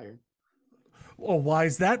want to be higher. Well, why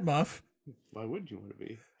is that, Muff? Why would you want to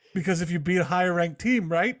be? Because if you beat a higher ranked team,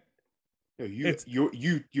 right? No,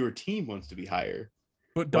 your team wants to be higher.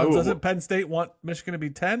 But doesn't Penn State want Michigan to be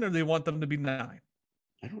 10 or they want them to be 9?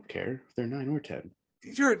 I don't care if they're 9 or 10.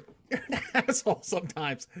 You're an asshole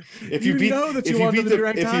sometimes. If you know that you want them to be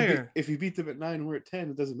ranked higher. If you beat them at 9 or at 10,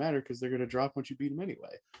 it doesn't matter because they're going to drop once you beat them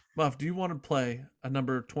anyway. Muff, do you want to play a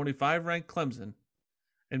number 25 ranked Clemson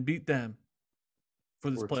and beat them for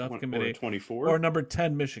this playoff committee? Or 24? Or number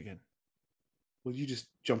 10 Michigan? Well, you just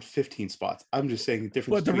jumped 15 spots. I'm just saying the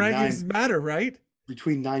difference. But the rankings matter, right?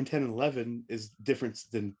 Between 9, 10, and 11 is difference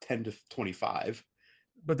than 10 to 25.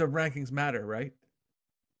 But the rankings matter, right?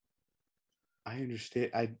 I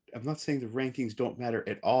understand. I'm not saying the rankings don't matter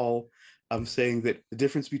at all. I'm saying that the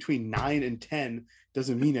difference between 9 and 10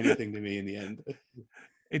 doesn't mean anything to me in the end.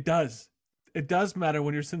 It does. It does matter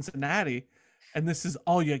when you're Cincinnati, and this is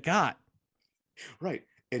all you got. Right.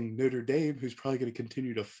 And Notre Dame, who's probably going to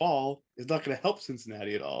continue to fall, is not going to help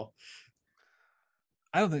Cincinnati at all.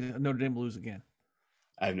 I don't think Notre Dame will lose again.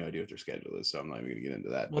 I have no idea what their schedule is, so I'm not even going to get into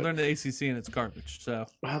that. Well, they're in the ACC, and it's garbage. So,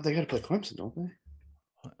 wow, they got to play Clemson, don't they?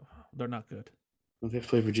 they're not good. Don't they have to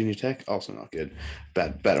play Virginia Tech? Also not good.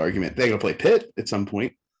 Bad argument. They're going to play Pitt at some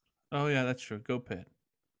point. Oh, yeah, that's true. Go Pitt.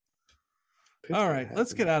 Pitt's All right,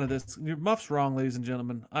 let's get out of this. Your Muff's wrong, ladies and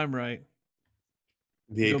gentlemen. I'm right.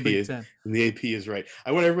 The AP is right.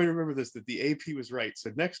 I want everybody to remember this, that the AP was right.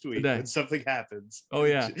 So next week, when something happens,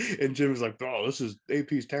 and Jim was like, "Oh,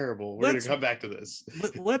 AP's terrible. We're going to come back to this."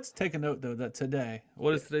 Let's take a note though that today,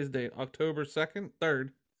 what is today's date? October 2nd, 3rd.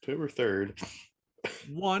 October 3rd.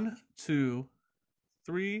 1, 2,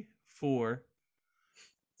 3, 4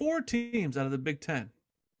 teams out of the Big Ten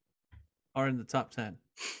are in the top 10,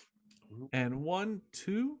 and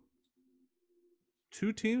two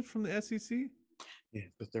teams from the SEC. Yeah,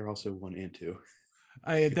 but they're also 1 and 2.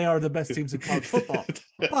 They are the best teams in college football.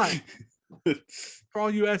 But for all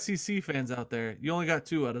you SEC fans out there, you only got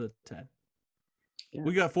 2 out of the 10. Yeah.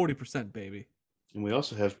 We got 40%, baby. And we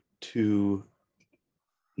also have 2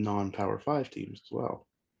 non-Power 5 teams as well.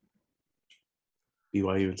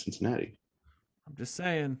 BYU and Cincinnati. I'm just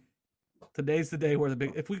saying, today's the day where the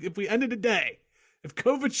big. If we ended today, if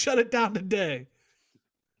COVID shut it down today,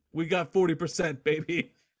 we got 40%,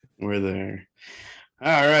 baby. We're there.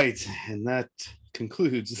 All right, and that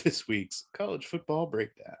concludes this week's college football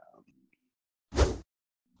breakdown.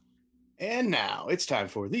 And now it's time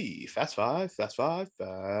for the Fast Five.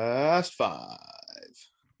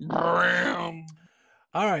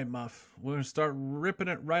 All right, Muff. We're going to start ripping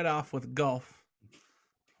it right off with golf,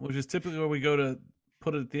 which is typically where we go to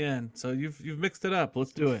put it at the end. So you've mixed it up.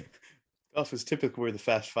 Let's do it. Golf is typically where the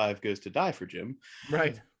Fast Five goes to die for Jim.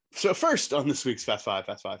 Right. So first on this week's Fast Five,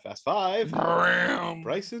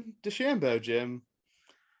 Bryson DeChambeau, Jim.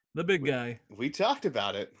 The big guy. We talked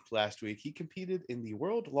about it last week. He competed in the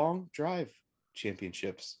World Long Drive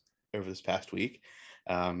Championships over this past week.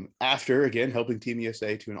 After, again, helping Team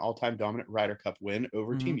USA to an all-time dominant Ryder Cup win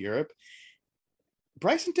over Team Europe.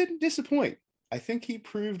 Bryson didn't disappoint. I think he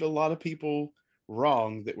proved a lot of people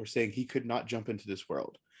wrong that were saying he could not jump into this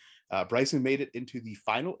world. Bryson made it into the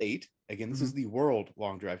final 8. Again, this is the World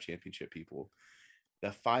Long Drive Championship, people.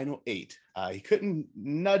 The final 8. He couldn't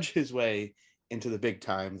nudge his way into the big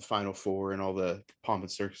time, the final 4, and all the pomp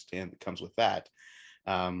and circumstance that comes with that.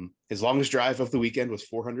 His longest drive of the weekend was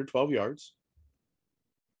 412 yards.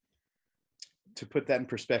 To put that in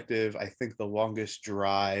perspective, I think the longest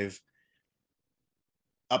drive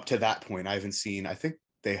up to that point I haven't seen. I think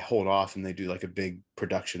they hold off and they do like a big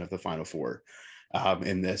production of the final 4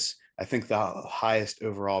 in this. I think the highest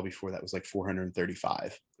overall before that was like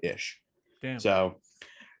 435-ish. Damn. So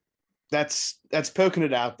that's poking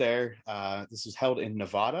it out there. This was held in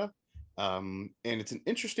Nevada. And it's an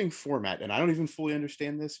interesting format, and I don't even fully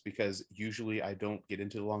understand this because usually I don't get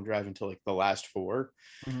into the long drive until like the last 4.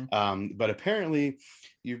 But apparently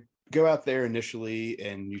you go out there initially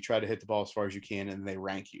and you try to hit the ball as far as you can, and they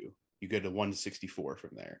rank you. You go to 1 to 64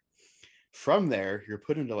 from there. From there, you're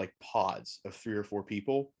put into like pods of 3 or 4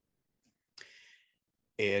 people,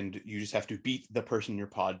 and you just have to beat the person in your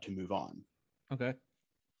pod to move on. Okay.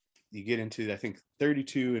 You get into, I think,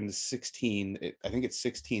 32 and 16. I think it's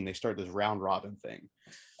 16. They start this round robin thing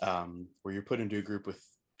where you're put into a group with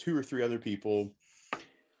 2 or 3 other people.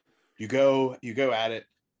 You go at it.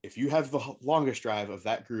 If you have the longest drive of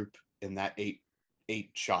that group in that eight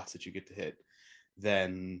shots that you get to hit,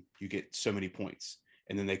 then you get so many points.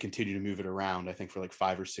 And then they continue to move it around, I think, for like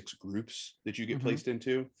 5 or 6 groups that you get placed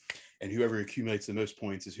into. And whoever accumulates the most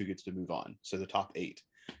points is who gets to move on. So the top 8.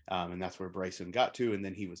 And that's where Bryson got to, and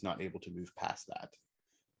then he was not able to move past that.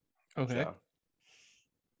 Okay. So,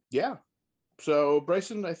 yeah. So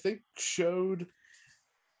Bryson, I think, showed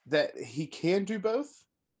that he can do both,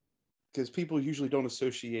 because people usually don't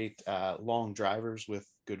associate long drivers with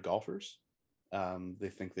good golfers. They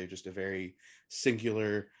think they're just a very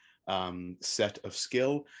singular set of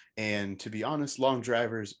skill. And to be honest, long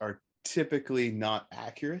drivers are typically not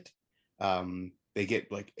accurate. They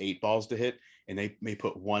get like 8 balls to hit, and they may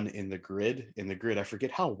put 1 in the grid. I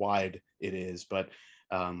forget how wide it is, but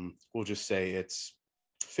we'll just say it's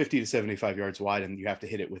 50 to 75 yards wide, and you have to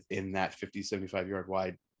hit it within that 50 to 75 yard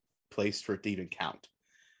wide place for it to even count.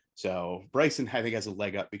 So Bryson, I think, has a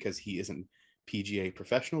leg up because he isn't PGA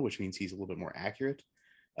professional, which means he's a little bit more accurate.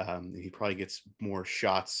 He probably gets more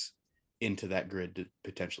shots into that grid to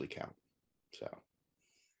potentially count. So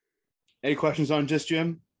any questions on just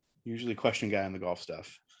Jim? Usually question guy on the golf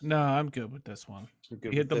stuff. No, I'm good with this one.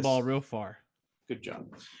 You hit the ball real far. Good job.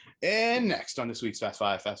 And next on this week's Fast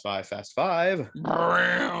Five, other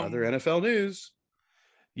NFL news.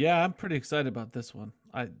 Yeah, I'm pretty excited about this one.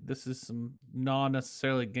 This is some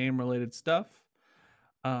non-necessarily game-related stuff.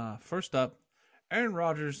 First up, Aaron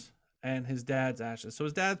Rodgers and his dad's ashes. So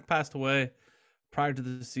his dad passed away prior to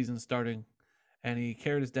the season starting, and he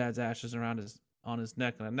carried his dad's ashes on his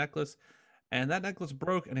neck in a necklace, and that necklace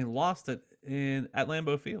broke, and he lost it at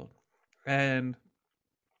Lambeau Field, and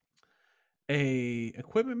a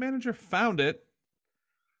equipment manager found it,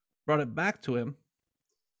 brought it back to him,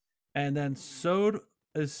 and then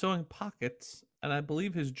is sewing pockets, and I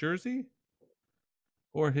believe his jersey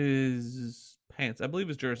or his pants, I believe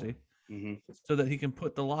his jersey, so that he can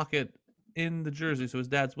put the locket in the jersey so his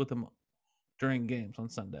dad's with him during games on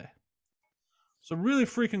Sunday. So really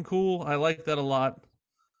freaking cool. I like that a lot.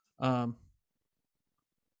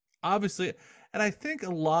 Obviously, and I think a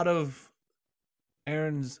lot of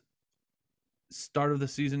Aaron's start of the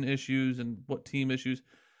season issues and what team issues,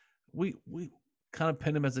 we kind of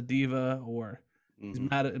pin him as a diva or he's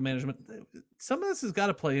mad at management. Some of this has got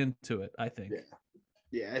to play into it, I think.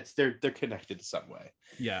 Yeah, it's they're connected to some way.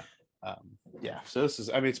 Yeah. So this is,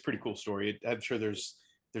 I mean, it's a pretty cool story. I'm sure there's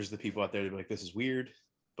the people out there that be like, this is weird,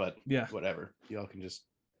 but whatever. Y'all can just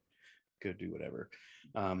go do whatever.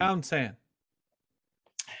 Pound sand.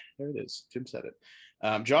 There it is. Jim said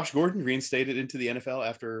it. Josh Gordon reinstated into the NFL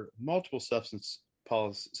after multiple substance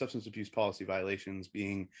abuse policy violations,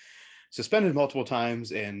 being suspended multiple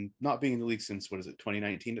times and not being in the league since,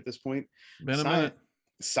 2019 at this point? Been a minute.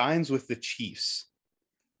 Signs with the Chiefs.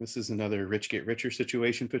 This is another rich get richer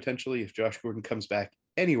situation potentially if Josh Gordon comes back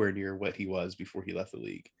anywhere near what he was before he left the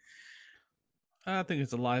league. I think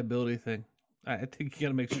it's a liability thing. I think you got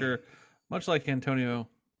to make sure, much like Antonio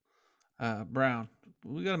Brown,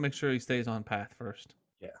 we got to make sure he stays on path first.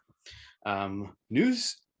 Yeah.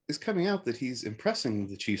 News is coming out that he's impressing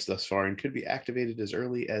the Chiefs thus far and could be activated as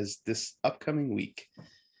early as this upcoming week.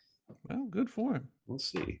 Well, good for him. We'll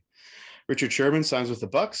see. Richard Sherman signs with the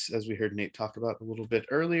Bucs, as we heard Nate talk about a little bit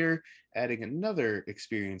earlier, adding another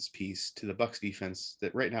experienced piece to the Bucs defense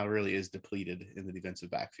that right now really is depleted in the defensive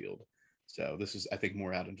backfield. So this is, I think,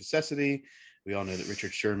 more out of necessity. We all know that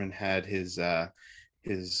Richard Sherman had his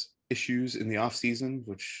issues in the offseason,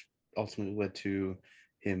 which ultimately led to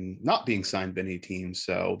him not being signed by any team.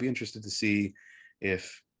 So we'll be interested to see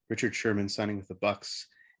if Richard Sherman signing with the Bucs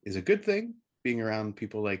is a good thing, being around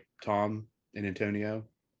people like Tom and Antonio,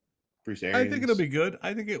 Bruce Arians. I think it'll be good.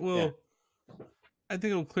 I think it will. Yeah. I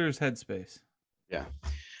think it'll clear his headspace. Yeah.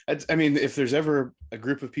 I mean, if there's ever a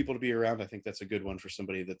group of people to be around, I think that's a good one for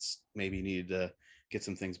somebody that's maybe needed to get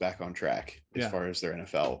some things back on track as far as their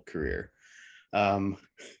NFL career.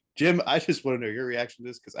 Jim, I just want to know your reaction to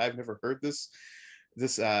this because I've never heard this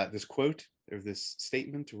quote or this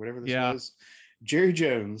statement or whatever this was. Jerry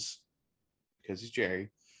Jones, because he's Jerry,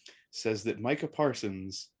 says that Micah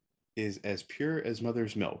Parsons is as pure as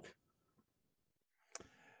mother's milk.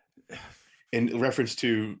 In reference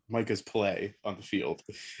to Micah's play on the field.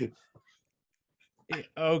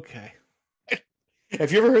 Okay.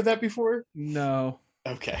 Have you ever heard that before? No.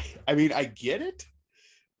 Okay. I mean, I get it.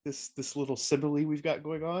 This little simile we've got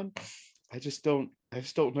going on. I just don't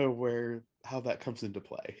know how that comes into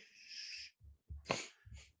play.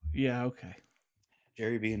 Yeah, okay.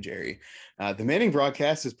 Jerry being Jerry. The Manning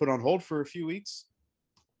broadcast is put on hold for a few weeks.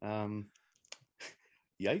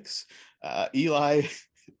 Yikes. Eli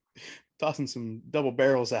tossing some double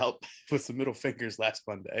barrels out with some middle fingers last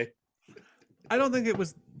Monday. I don't think it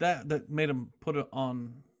was that made him put it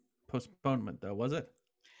on postponement, though, was it?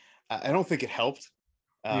 I don't think it helped.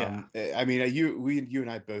 Yeah. I mean, you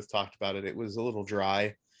and I both talked about it. It was a little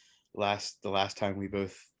dry the last time we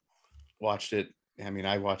both watched it. I mean,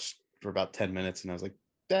 I watched for about 10 minutes and I was like,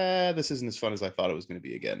 this isn't as fun as I thought it was going to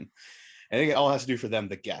be again. I think it all has to do for them,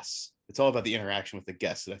 the guests. It's all about the interaction with the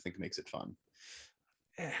guests that I think makes it fun.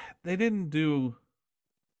 They didn't do.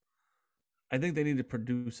 I think they need to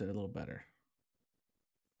produce it a little better.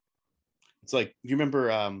 It's like, you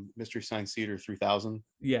remember Mystery Science Theater 3000?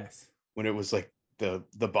 Yes. When it was like the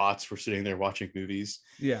bots were sitting there watching movies.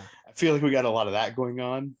 Yeah. I feel like we got a lot of that going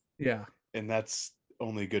on. Yeah. And that's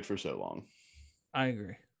only good for so long. I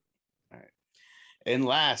agree. All right. And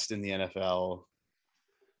last in the NFL,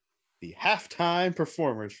 the halftime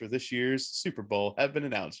performers for this year's Super Bowl have been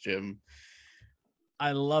announced, Jim.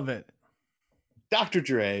 I love it. Dr.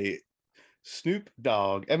 Dre, Snoop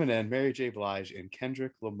Dogg, Eminem, Mary J. Blige, and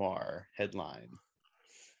Kendrick Lamar headline.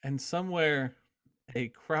 And somewhere a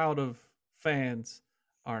crowd of fans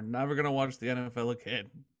are never going to watch the NFL again.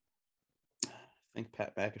 I think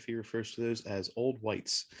Pat McAfee refers to those as old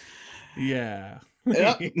whites. Yeah. And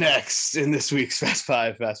up next in this week's Fast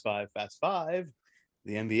Five, the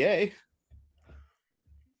NBA.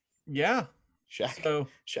 Yeah.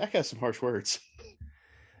 Shaq has some harsh words.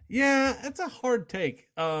 Yeah, it's a hard take.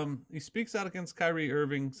 He speaks out against Kyrie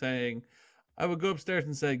Irving, saying, I would go upstairs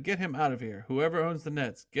and say, "Get him out of here. Whoever owns the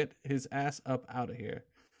Nets, get his ass up out of here."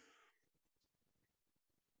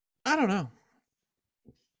 I don't know.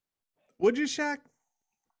 Would you, Shaq?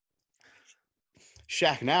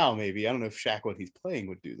 Shaq now, maybe. I don't know if Shaq, when he's playing,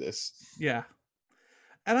 would do this. Yeah.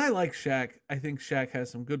 And I like Shaq. I think Shaq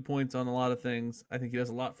has some good points on a lot of things. I think he does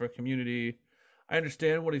a lot for a community. I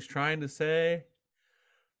understand what he's trying to say.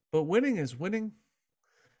 But winning is winning.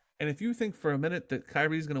 And if you think for a minute that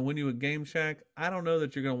Kyrie's going to win you a game, Shaq, I don't know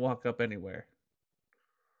that you're going to walk up anywhere.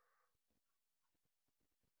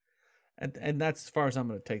 And that's as far as I'm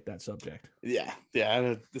going to take that subject. Yeah.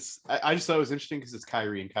 I just thought it was interesting because it's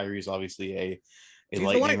Kyrie, and Kyrie is obviously he's a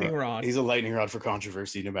lightning rod. He's a lightning rod for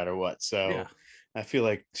controversy no matter what. So yeah. I feel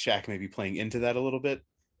like Shaq may be playing into that a little bit.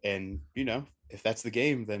 And, if that's the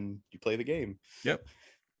game, then you play the game. Yep.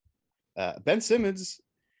 Ben Simmons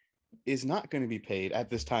is not going to be paid at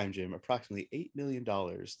this time, Jim, approximately $8 million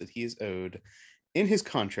that he is owed in his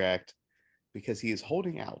contract because he is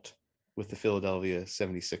holding out with the Philadelphia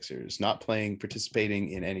 76ers, not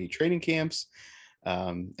participating in any training camps,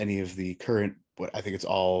 any of the current,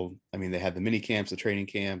 they had the mini camps, the training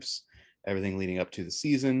camps, everything leading up to the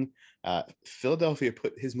season. Philadelphia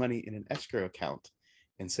put his money in an escrow account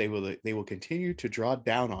and say they will continue to draw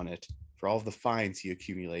down on it for all of the fines he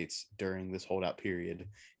accumulates during this holdout period.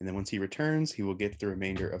 And then once he returns, he will get the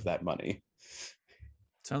remainder of that money.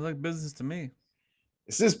 Sounds like business to me.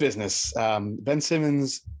 This is business. Ben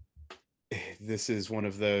Simmons, this is one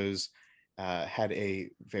of those, had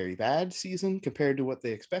a very bad season compared to what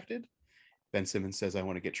they expected. Ben Simmons says, "I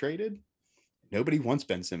want to get traded." Nobody wants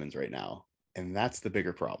Ben Simmons right now. And that's the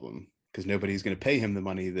bigger problem, because nobody's going to pay him the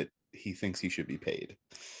money that he thinks he should be paid.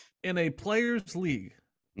 In a players' league,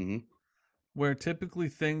 mm-hmm. where typically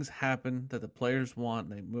things happen that the players want,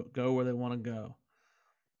 and they go where they want to go,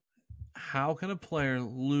 how can a player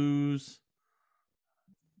lose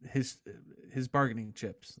his bargaining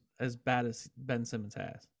chips as bad as Ben Simmons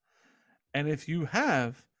has? And if you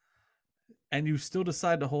have, and you still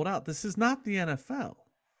decide to hold out, this is not the NFL.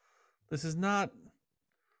 This is not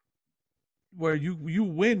where you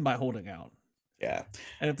win by holding out. Yeah.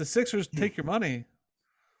 And if the Sixers take your money,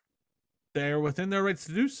 they're within their rights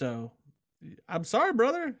to do so. I'm sorry,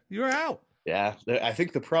 brother, you're out. Yeah. I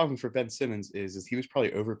think the problem for Ben Simmons is he was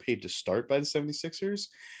probably overpaid to start by the 76ers,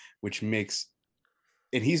 which makes,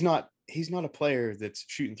 and he's not a player that's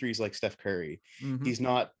shooting threes like Steph Curry. Mm-hmm. He's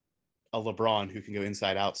not a LeBron who can go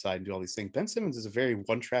inside, outside, and do all these things. Ben Simmons is a very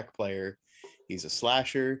one-track player. He's a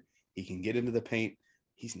slasher. He can get into the paint.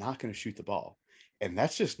 He's not going to shoot the ball. And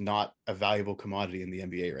that's just not a valuable commodity in the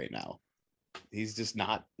NBA right now. He's just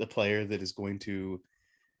not the player that is going to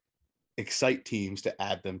excite teams to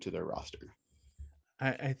add them to their roster.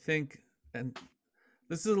 I think, and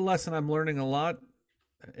this is a lesson I'm learning a lot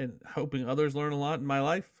and hoping others learn a lot in my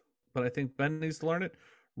life, but I think Ben needs to learn it.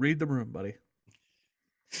 Read the room, buddy.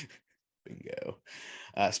 Bingo.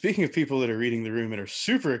 Speaking of people that are reading the room and are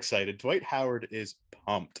super excited, Dwight Howard is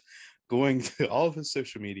pumped, going to all of his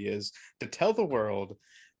social medias to tell the world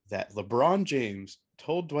that LeBron James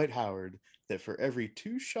told Dwight Howard that for every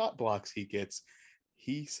 2 shot blocks he gets,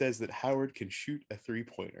 he says that Howard can shoot a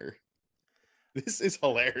 3-pointer. This is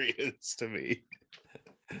hilarious to me.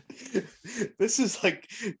 This is like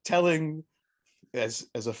telling, as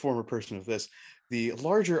a former person of this, the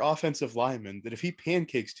larger offensive lineman that if he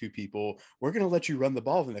pancakes 2 people, we're going to let you run the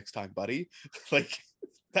ball the next time, buddy. Like,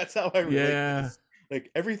 that's how I relate to this. Like,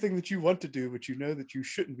 everything that you want to do, but you know that you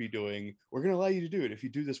shouldn't be doing, we're going to allow you to do it if you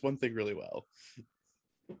do this one thing really well.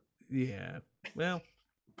 Yeah. Well,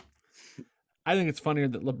 I think it's funnier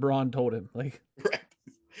that LeBron told him. Like, right.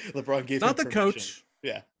 LeBron gave not him the permission. coach.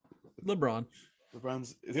 Yeah.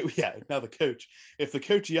 LeBron's now the coach. If the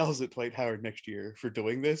coach yells at Dwight Howard next year for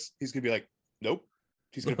doing this, he's gonna be like, nope.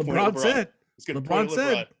 He's gonna point at LeBron. Said. He's gonna LeBron point at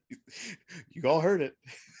LeBron. said. You all heard it.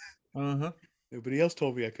 Uh-huh. Nobody else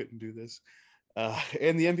told me I couldn't do this.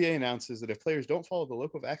 And the NBA announces that if players don't follow the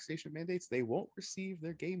local vaccination mandates, they won't receive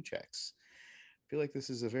their game checks. I feel like this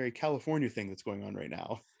is a very California thing that's going on right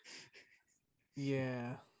now.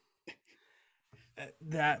 Yeah.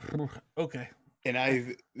 Okay. And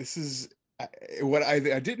I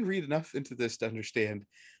didn't read enough into this to understand.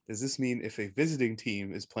 Does this mean if a visiting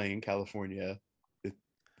team is playing California,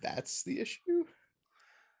 that's the issue?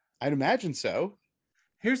 I'd imagine so.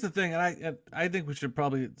 Here's the thing, and I think we should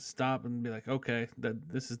probably stop and be like, okay, that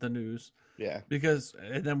this is the news. Yeah. Because,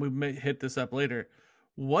 and then we may hit this up later.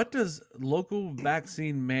 What does local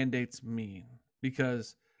vaccine mandates mean?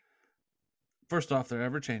 Because, first off, they're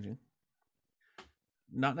ever changing.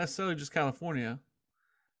 Not necessarily just California.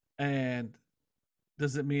 And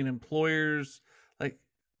does it mean employers, like,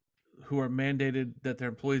 who are mandated that their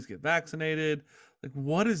employees get vaccinated. Like,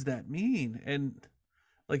 what does that mean? And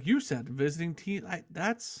like you said, visiting team,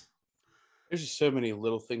 there's just so many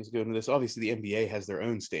little things go into this. Obviously, the NBA has their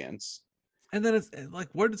own stance. And then it's like,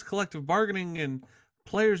 where does collective bargaining and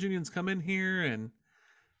players unions come in here? And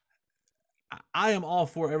I am all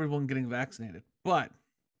for everyone getting vaccinated, but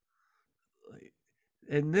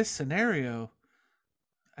in this scenario,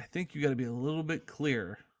 I think you got to be a little bit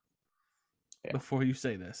clearer before you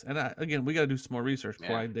say this. And again, we got to do some more research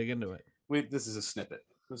before I dig into it. This is a snippet.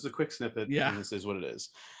 This is a quick snippet. Yeah. And this is what it is.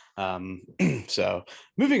 So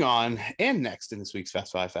moving on, and next in this week's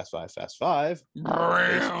Fast Five.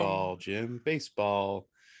 Baseball, Jim. Baseball.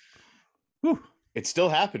 Whew. It's still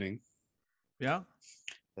happening. Yeah.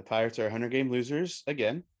 The Pirates are 100-game losers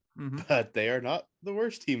again, but they are not the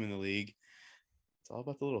worst team in the league. It's all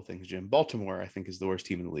about the little things, Jim. Baltimore, I think, is the worst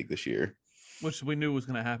team in the league this year. Which we knew was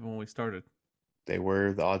going to happen when we started. They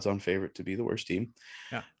were the odds-on favorite to be the worst team.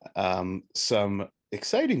 Yeah. Some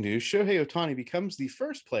exciting news. Shohei Ohtani becomes the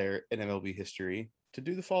first player in MLB history to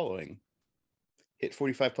do the following: hit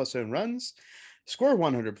 45-plus home runs, score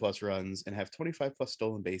 100-plus runs, and have 25-plus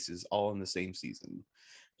stolen bases all in the same season.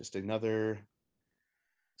 Just another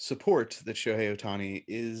support that Shohei Ohtani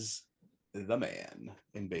is the man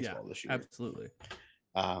in baseball this year. Absolutely.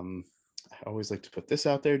 I always like to put this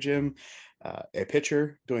out there, Jim. A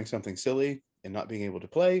pitcher doing something silly and not being able to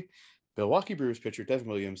play. Milwaukee Brewers pitcher Devin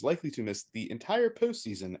Williams likely to miss the entire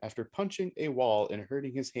postseason after punching a wall and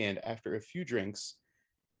hurting his hand after a few drinks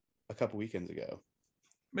a couple weekends ago.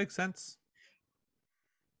 Makes sense.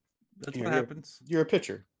 That's what happens. You're a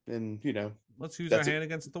pitcher, and let's use our hand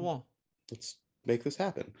against the wall. Let's make this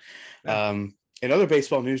happen. Yeah. In other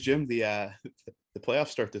baseball news, Jim, the playoffs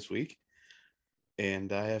start this week,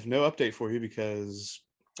 and I have no update for you because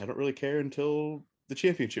I don't really care until the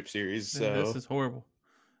championship series. So this is horrible.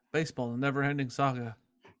 Baseball, a never-ending saga.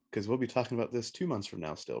 Because we'll be talking about this 2 months from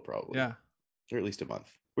now still, probably. Yeah. Or at least a month.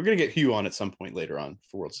 We're going to get Hugh on at some point later on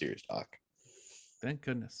for World Series talk. Thank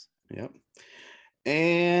goodness. Yep.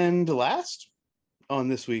 And last on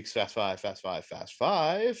this week's Fast Five.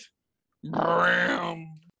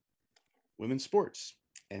 Women's sports.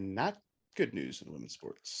 And not good news in women's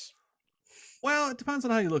sports. Well, it depends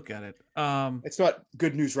on how you look at it. It's not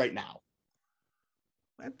good news right now.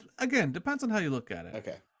 Again, depends on how you look at it.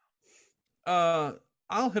 Okay.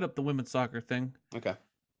 I'll hit up the women's soccer thing. Okay.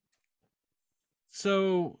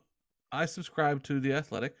 So I subscribe to The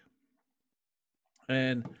Athletic,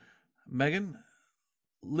 and Megan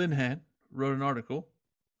Linehan wrote an article.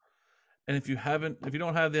 And if you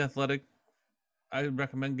don't have The Athletic, I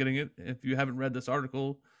recommend getting it. If you haven't read this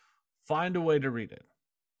article, find a way to read it.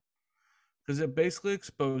 Because it basically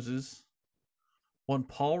exposes one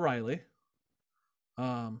Paul Riley,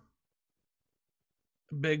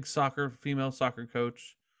 big female soccer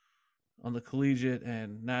coach on the collegiate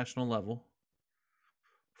and national level,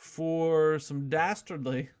 for some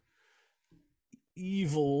dastardly,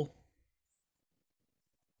 evil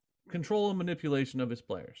control and manipulation of his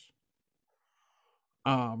players.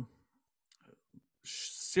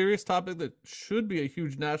 Serious topic that should be a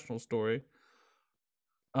huge national story.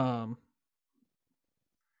 And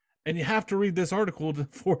you have to read this article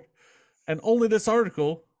and only this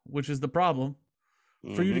article, which is the problem,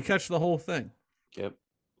 for you to catch the whole thing. Yep.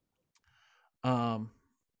 A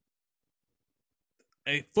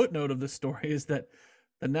footnote of this story is that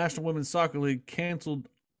the National Women's Soccer League canceled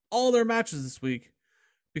all their matches this week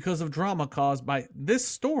because of drama caused by this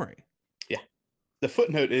story. Yeah. The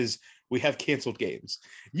footnote is, we have canceled games.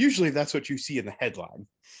 Usually that's what you see in the headline.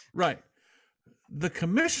 Right. The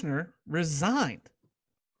commissioner resigned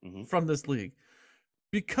from this league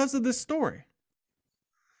because of this story.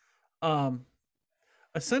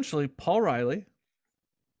 Essentially, Paul Riley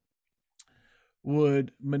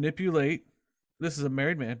would manipulate. This is a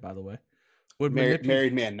married man, by the way.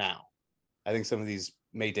 Married man now. I think some of these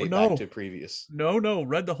may date back to previous. No.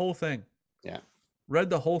 Read the whole thing. Yeah. Read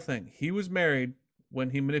the whole thing. He was married when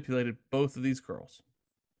he manipulated both of these girls.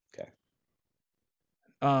 Okay.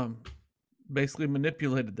 Basically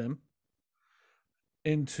manipulated them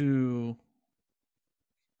into.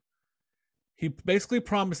 He basically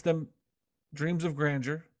promised them dreams of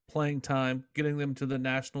grandeur, playing time, getting them to the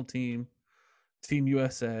national team, Team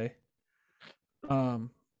USA.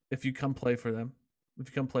 If you come play for them, if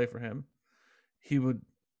you come play for him, he would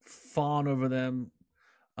fawn over them,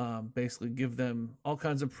 basically give them all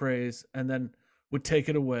kinds of praise, and then would take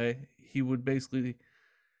it away. He would basically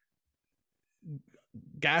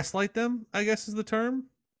gaslight them, I guess is the term,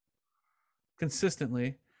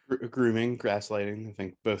 consistently. Grooming, gaslighting. I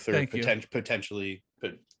think both are potentially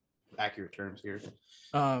accurate terms here.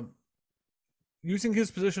 using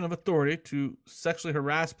his position of authority to sexually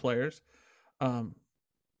harass players.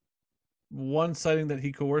 One citing that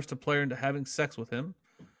he coerced a player into having sex with him.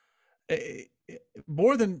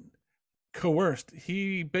 More than coerced,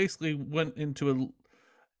 he basically went into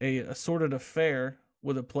a assorted affair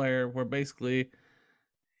with a player where basically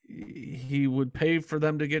he would pay for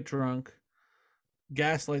them to get drunk,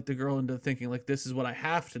 gaslight the girl into thinking like this is what I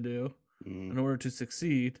have to do in order to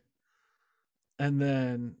succeed, and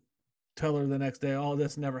then tell her the next day, oh,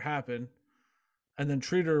 this never happened, and then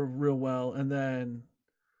treat her real well, and then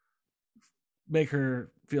make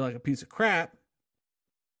her feel like a piece of crap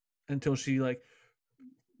until she like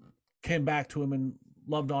came back to him and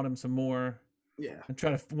loved on him some more. Yeah. And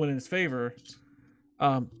try to win in his favor.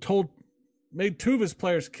 Made 2 of his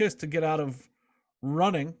players kiss to get out of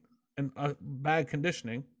running and bad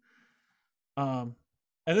conditioning. And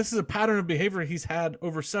this is a pattern of behavior he's had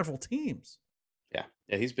over several teams. Yeah.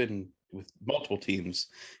 He's been with multiple teams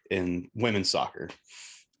in women's soccer.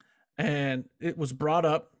 And it was brought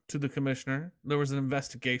up to the commissioner. There was an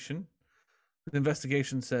investigation. The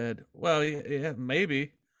investigation said, well, yeah,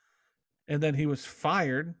 maybe. And then he was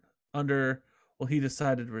fired under, well, he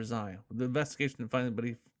decided to resign. The investigation didn't find him, but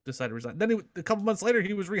he decided to resign. Then a couple months later,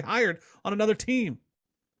 he was rehired on another team.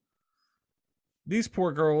 These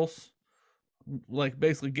poor girls, like,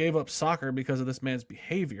 basically gave up soccer because of this man's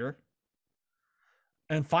behavior.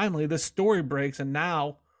 And finally, this story breaks, and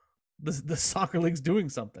now the soccer league's doing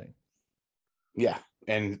something. Yeah.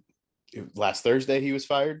 And last Thursday, he was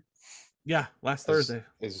fired. Yeah, last Thursday.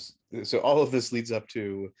 So all of this leads up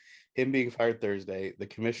to him being fired Thursday, the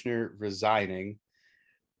commissioner resigning,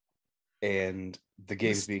 and the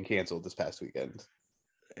games being canceled this past weekend.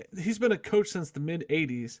 He's been a coach since the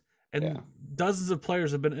mid-'80s, and dozens of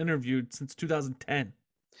players have been interviewed since 2010.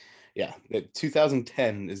 Yeah,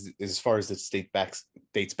 2010 is as far as it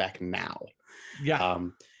dates back now. Yeah.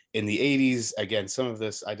 In the 80s, again, some of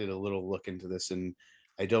this, I did a little look into this, and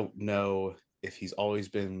I don't know if he's always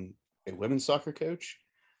been a women's soccer coach.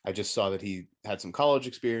 I just saw that he had some college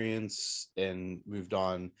experience and moved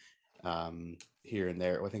on here and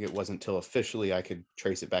there. I think it wasn't until officially I could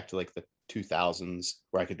trace it back to like the 2000s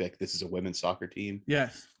where I could be like, this is a women's soccer team.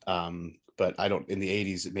 Yes. But I don't, in the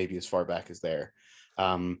 80s, it may be as far back as there.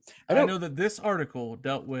 I know that this article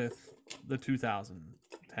dealt with the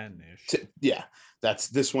 2010-ish. Yeah,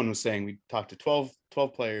 this one was saying we talked to 12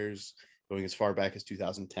 players going as far back as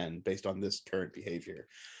 2010 based on this current behavior.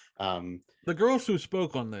 The girls who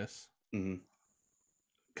spoke on this,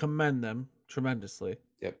 commend them tremendously.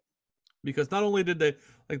 Yep. Because not only did they,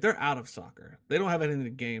 like, they're out of soccer. They don't have anything to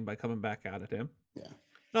gain by coming back out at him. Yeah.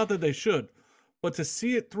 Not that they should, but to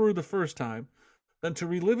see it through the first time, then to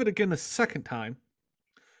relive it again the second time,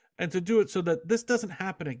 and to do it so that this doesn't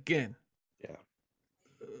happen again. Yeah.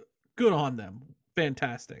 Good on them.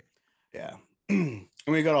 Fantastic. Yeah. And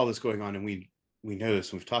we got all this going on, and we know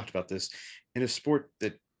this, and we've talked about this, in a sport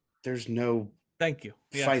that there's no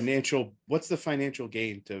financial, what's the financial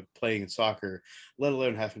gain to playing in soccer, let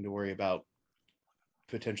alone having to worry about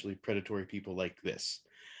potentially predatory people like this.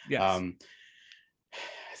 Yes. I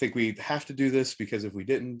think we have to do this because if we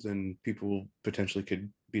didn't, then people potentially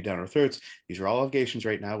could be down our throats. These are all allegations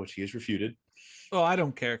right now, which he has refuted. Oh, I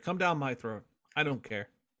don't care. Come down my throat. I don't care.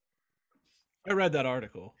 I read that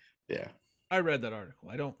article. Yeah. I read that article.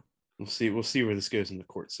 I don't. We'll see where this goes in the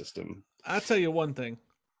court system. I'll tell you one thing.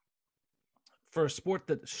 For a sport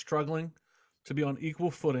that's struggling to be on equal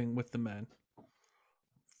footing with the men,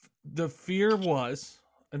 the fear was,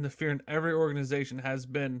 and the fear in every organization has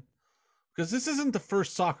been, because this isn't the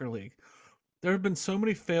first soccer league. There have been so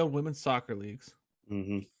many failed women's soccer leagues.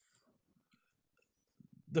 Mm-hmm.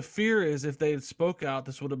 The fear is if they had spoke out,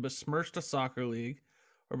 this would have besmirched a soccer league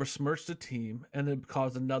or besmirched a team, and it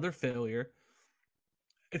caused another failure.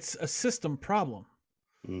 It's a system problem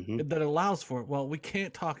that allows for it. Well, we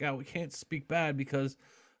can't talk out, we can't speak bad because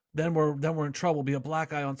then we're in trouble. Be a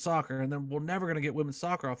black eye on soccer, and then we're never going to get women's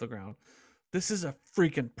soccer off the ground. This is a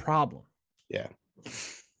freaking problem. Yeah.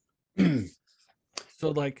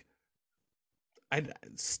 So like, I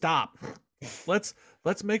stop. Let's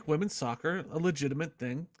make women's soccer a legitimate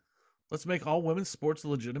thing. Let's make all women's sports a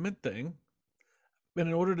legitimate thing. And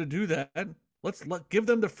in order to do that, let's give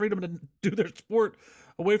them the freedom to do their sport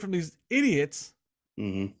away from these idiots.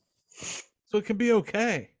 So it can be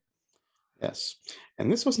okay. Yes.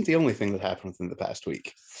 And this wasn't the only thing that happened within the past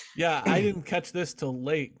week. Yeah, I didn't catch this till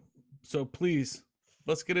late. So please,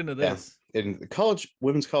 let's get into this. Yeah. In the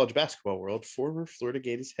women's college basketball world, former Florida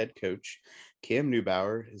Gators head coach Cam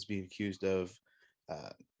Newbauer is being accused of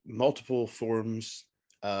multiple forms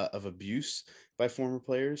of abuse by former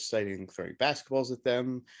players, citing throwing basketballs at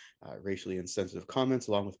them, racially insensitive comments,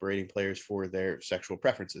 along with berating players for their sexual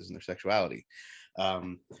preferences and their sexuality.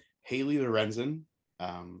 Haley Lorenzen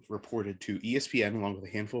reported to ESPN, along with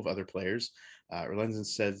a handful of other players. Lorenzen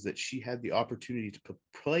says that she had the opportunity to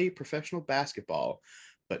play professional basketball,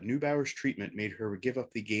 but Neubauer's treatment made her give up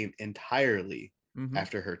the game entirely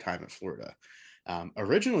after her time at Florida.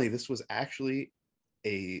 Originally, this was actually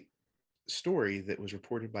a story that was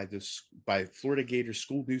reported by Florida Gators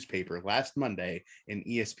school newspaper last Monday, and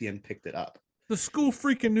ESPN picked it up. The school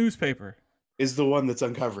freaking newspaper is the one that's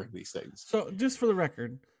uncovering these things. So just for the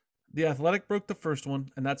record, The Athletic broke the first one,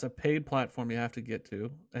 and that's a paid platform you have to get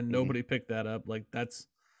to, and nobody picked that up. Like it's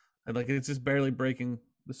just barely breaking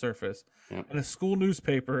the surface. Yep. And a school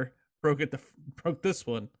newspaper broke this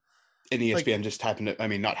one. And ESPN just happened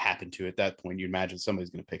to, not happened to at that point. You'd imagine somebody's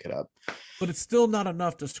going to pick it up. But it's still not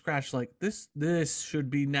enough to scratch like this. This should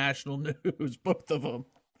be national news, both of them.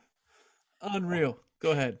 Unreal.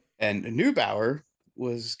 Go ahead. And Neubauer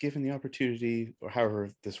was given the opportunity, or however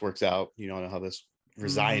this works out, you don't know how this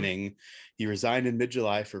resigning. He resigned in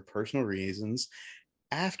mid-July for personal reasons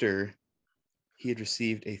after he had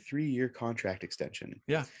received a 3-year contract extension.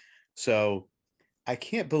 Yeah. So I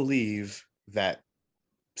can't believe that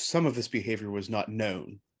some of this behavior was not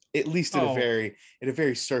known, at least at a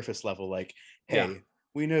very surface level. Like, hey,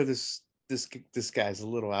 we know this guy's a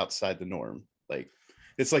little outside the norm. Like,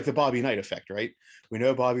 it's like the Bobby Knight effect, right? We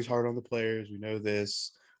know Bobby's hard on the players. We know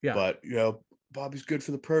this, but Bobby's good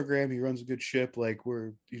for the program. He runs a good ship. Like,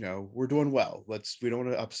 we're doing well. We don't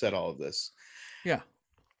want to upset all of this. Yeah.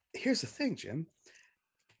 Here's the thing, Jim.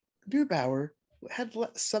 Neubauer had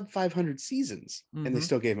sub 500 seasons, and they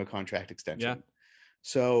still gave him a contract extension. Yeah.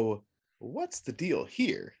 So what's the deal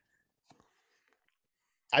here?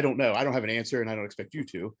 I don't know. I don't have an answer, and I don't expect you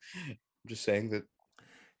to. I'm just saying that.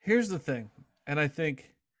 Here's the thing, and I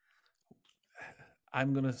think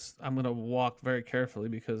I'm gonna walk very carefully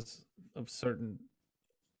because of certain.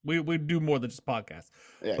 We do more than just podcasts,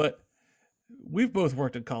 but we've both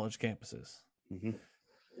worked at college campuses.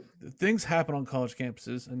 Things happen on college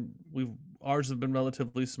campuses, and ours have been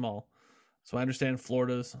relatively small. So I understand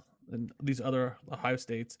Florida's and these other Ohio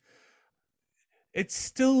States. It's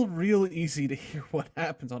still real easy to hear what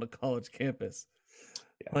happens on a college campus.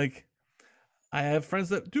 Yeah. Like, I have friends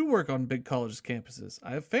that do work on big college campuses.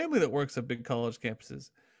 I have family that works at big college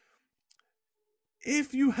campuses.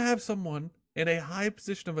 If you have someone in a high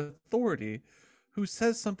position of authority who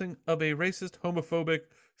says something of a racist, homophobic,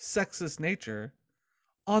 sexist nature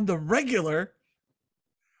on the regular,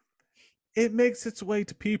 it makes its way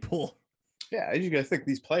to people. Yeah, you gotta think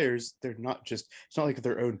these players, it's not like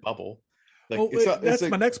their own bubble. Like, that's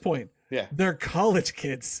my next point. Yeah. They're college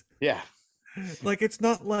kids. Yeah. Like, it's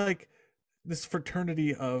not like this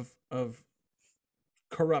fraternity of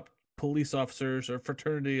corrupt police officers or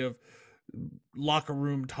fraternity of locker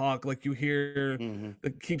room talk like you hear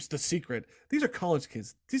that keeps the secret. These are college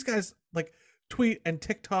kids. These guys like tweet and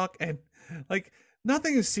TikTok, and like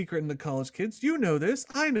nothing is secret in the college kids. You know this.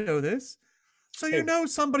 I know this. So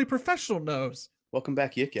somebody professional knows. Welcome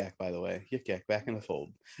back, Yik Yak, by the way. Yik Yak back in the fold.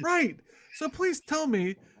 Right. So please tell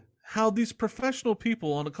me how these professional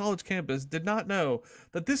people on a college campus did not know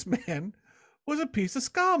that this man was a piece of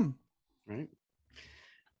scum. Right.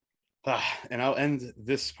 And I'll end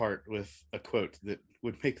this part with a quote that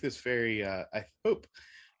would make this very, I hope,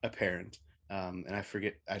 apparent. And I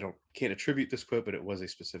forget, can't attribute this quote, but it was a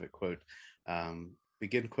specific quote.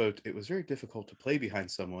 Begin quote, "It was very difficult to play behind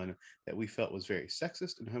someone that we felt was very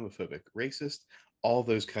sexist and homophobic, racist, all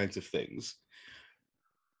those kinds of things."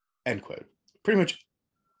 End quote. Pretty much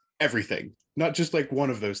everything, not just like one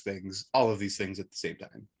of those things, all of these things at the same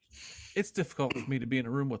time. It's difficult for me to be in a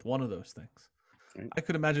room with one of those things. Right. I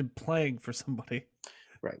could imagine playing for somebody.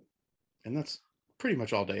 Right. And that's pretty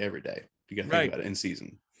much all day, every day. You got to think about it in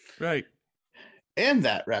season. Right. And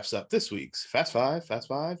that wraps up this week's Fast Five.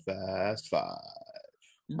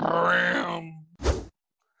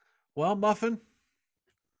 Well, Muffin,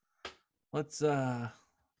 let's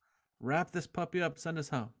wrap this puppy up. Send us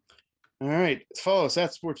home. All right. Follow us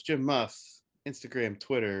at Sports Jim Muff, Instagram,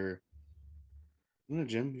 Twitter. No,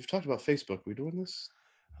 Jim, you've talked about Facebook. We doing this?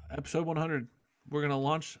 Episode 100. We're going to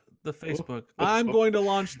launch the Facebook. I'm going to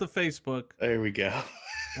launch the Facebook. There we go.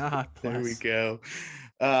 There we go.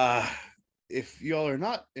 If y'all are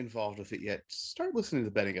not involved with it yet, start listening to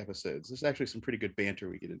the betting episodes. There's actually some pretty good banter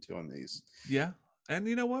we get into on these. Yeah. And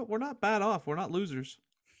you know what? We're not bad off. We're not losers.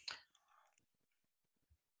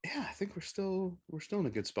 Yeah, I think we're still in a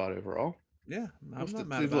good spot overall. Yeah, I'm not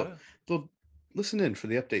mad about it. listen in for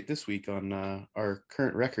the update this week on our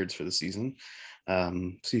current records for the season.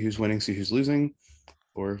 See who's winning, see who's losing,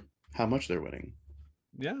 or how much they're winning.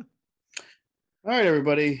 Yeah. All right,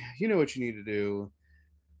 everybody. You know what you need to do.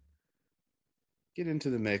 Get into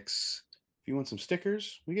the mix. If you want some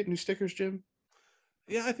stickers, we get new stickers, Jim.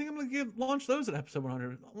 Yeah, I think I'm going to launch those at episode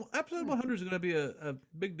 100. Episode 100 is going to be a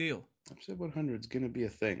big deal. Episode 100 is going to be a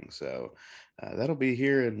thing. So that'll be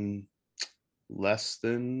here in less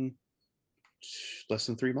than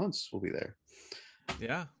 3 months. We'll be there.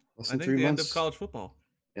 Yeah. Less than I think 3 the months. end of college football.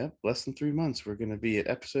 Yep, less than 3 months. We're going to be at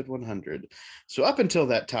episode 100. So up until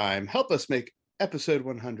that time, help us make episode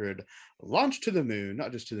 100 launch to the moon.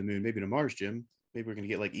 Not just to the moon, maybe to Mars, Jim. Maybe we're going to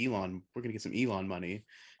get like Elon. We're going to get some Elon money.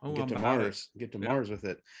 Get to Mars. Get to Mars with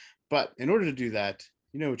it. But in order to do that,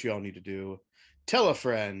 you know what you all need to do. Tell a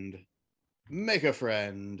friend. Make a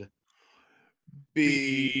friend.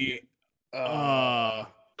 Be a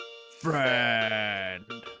friend.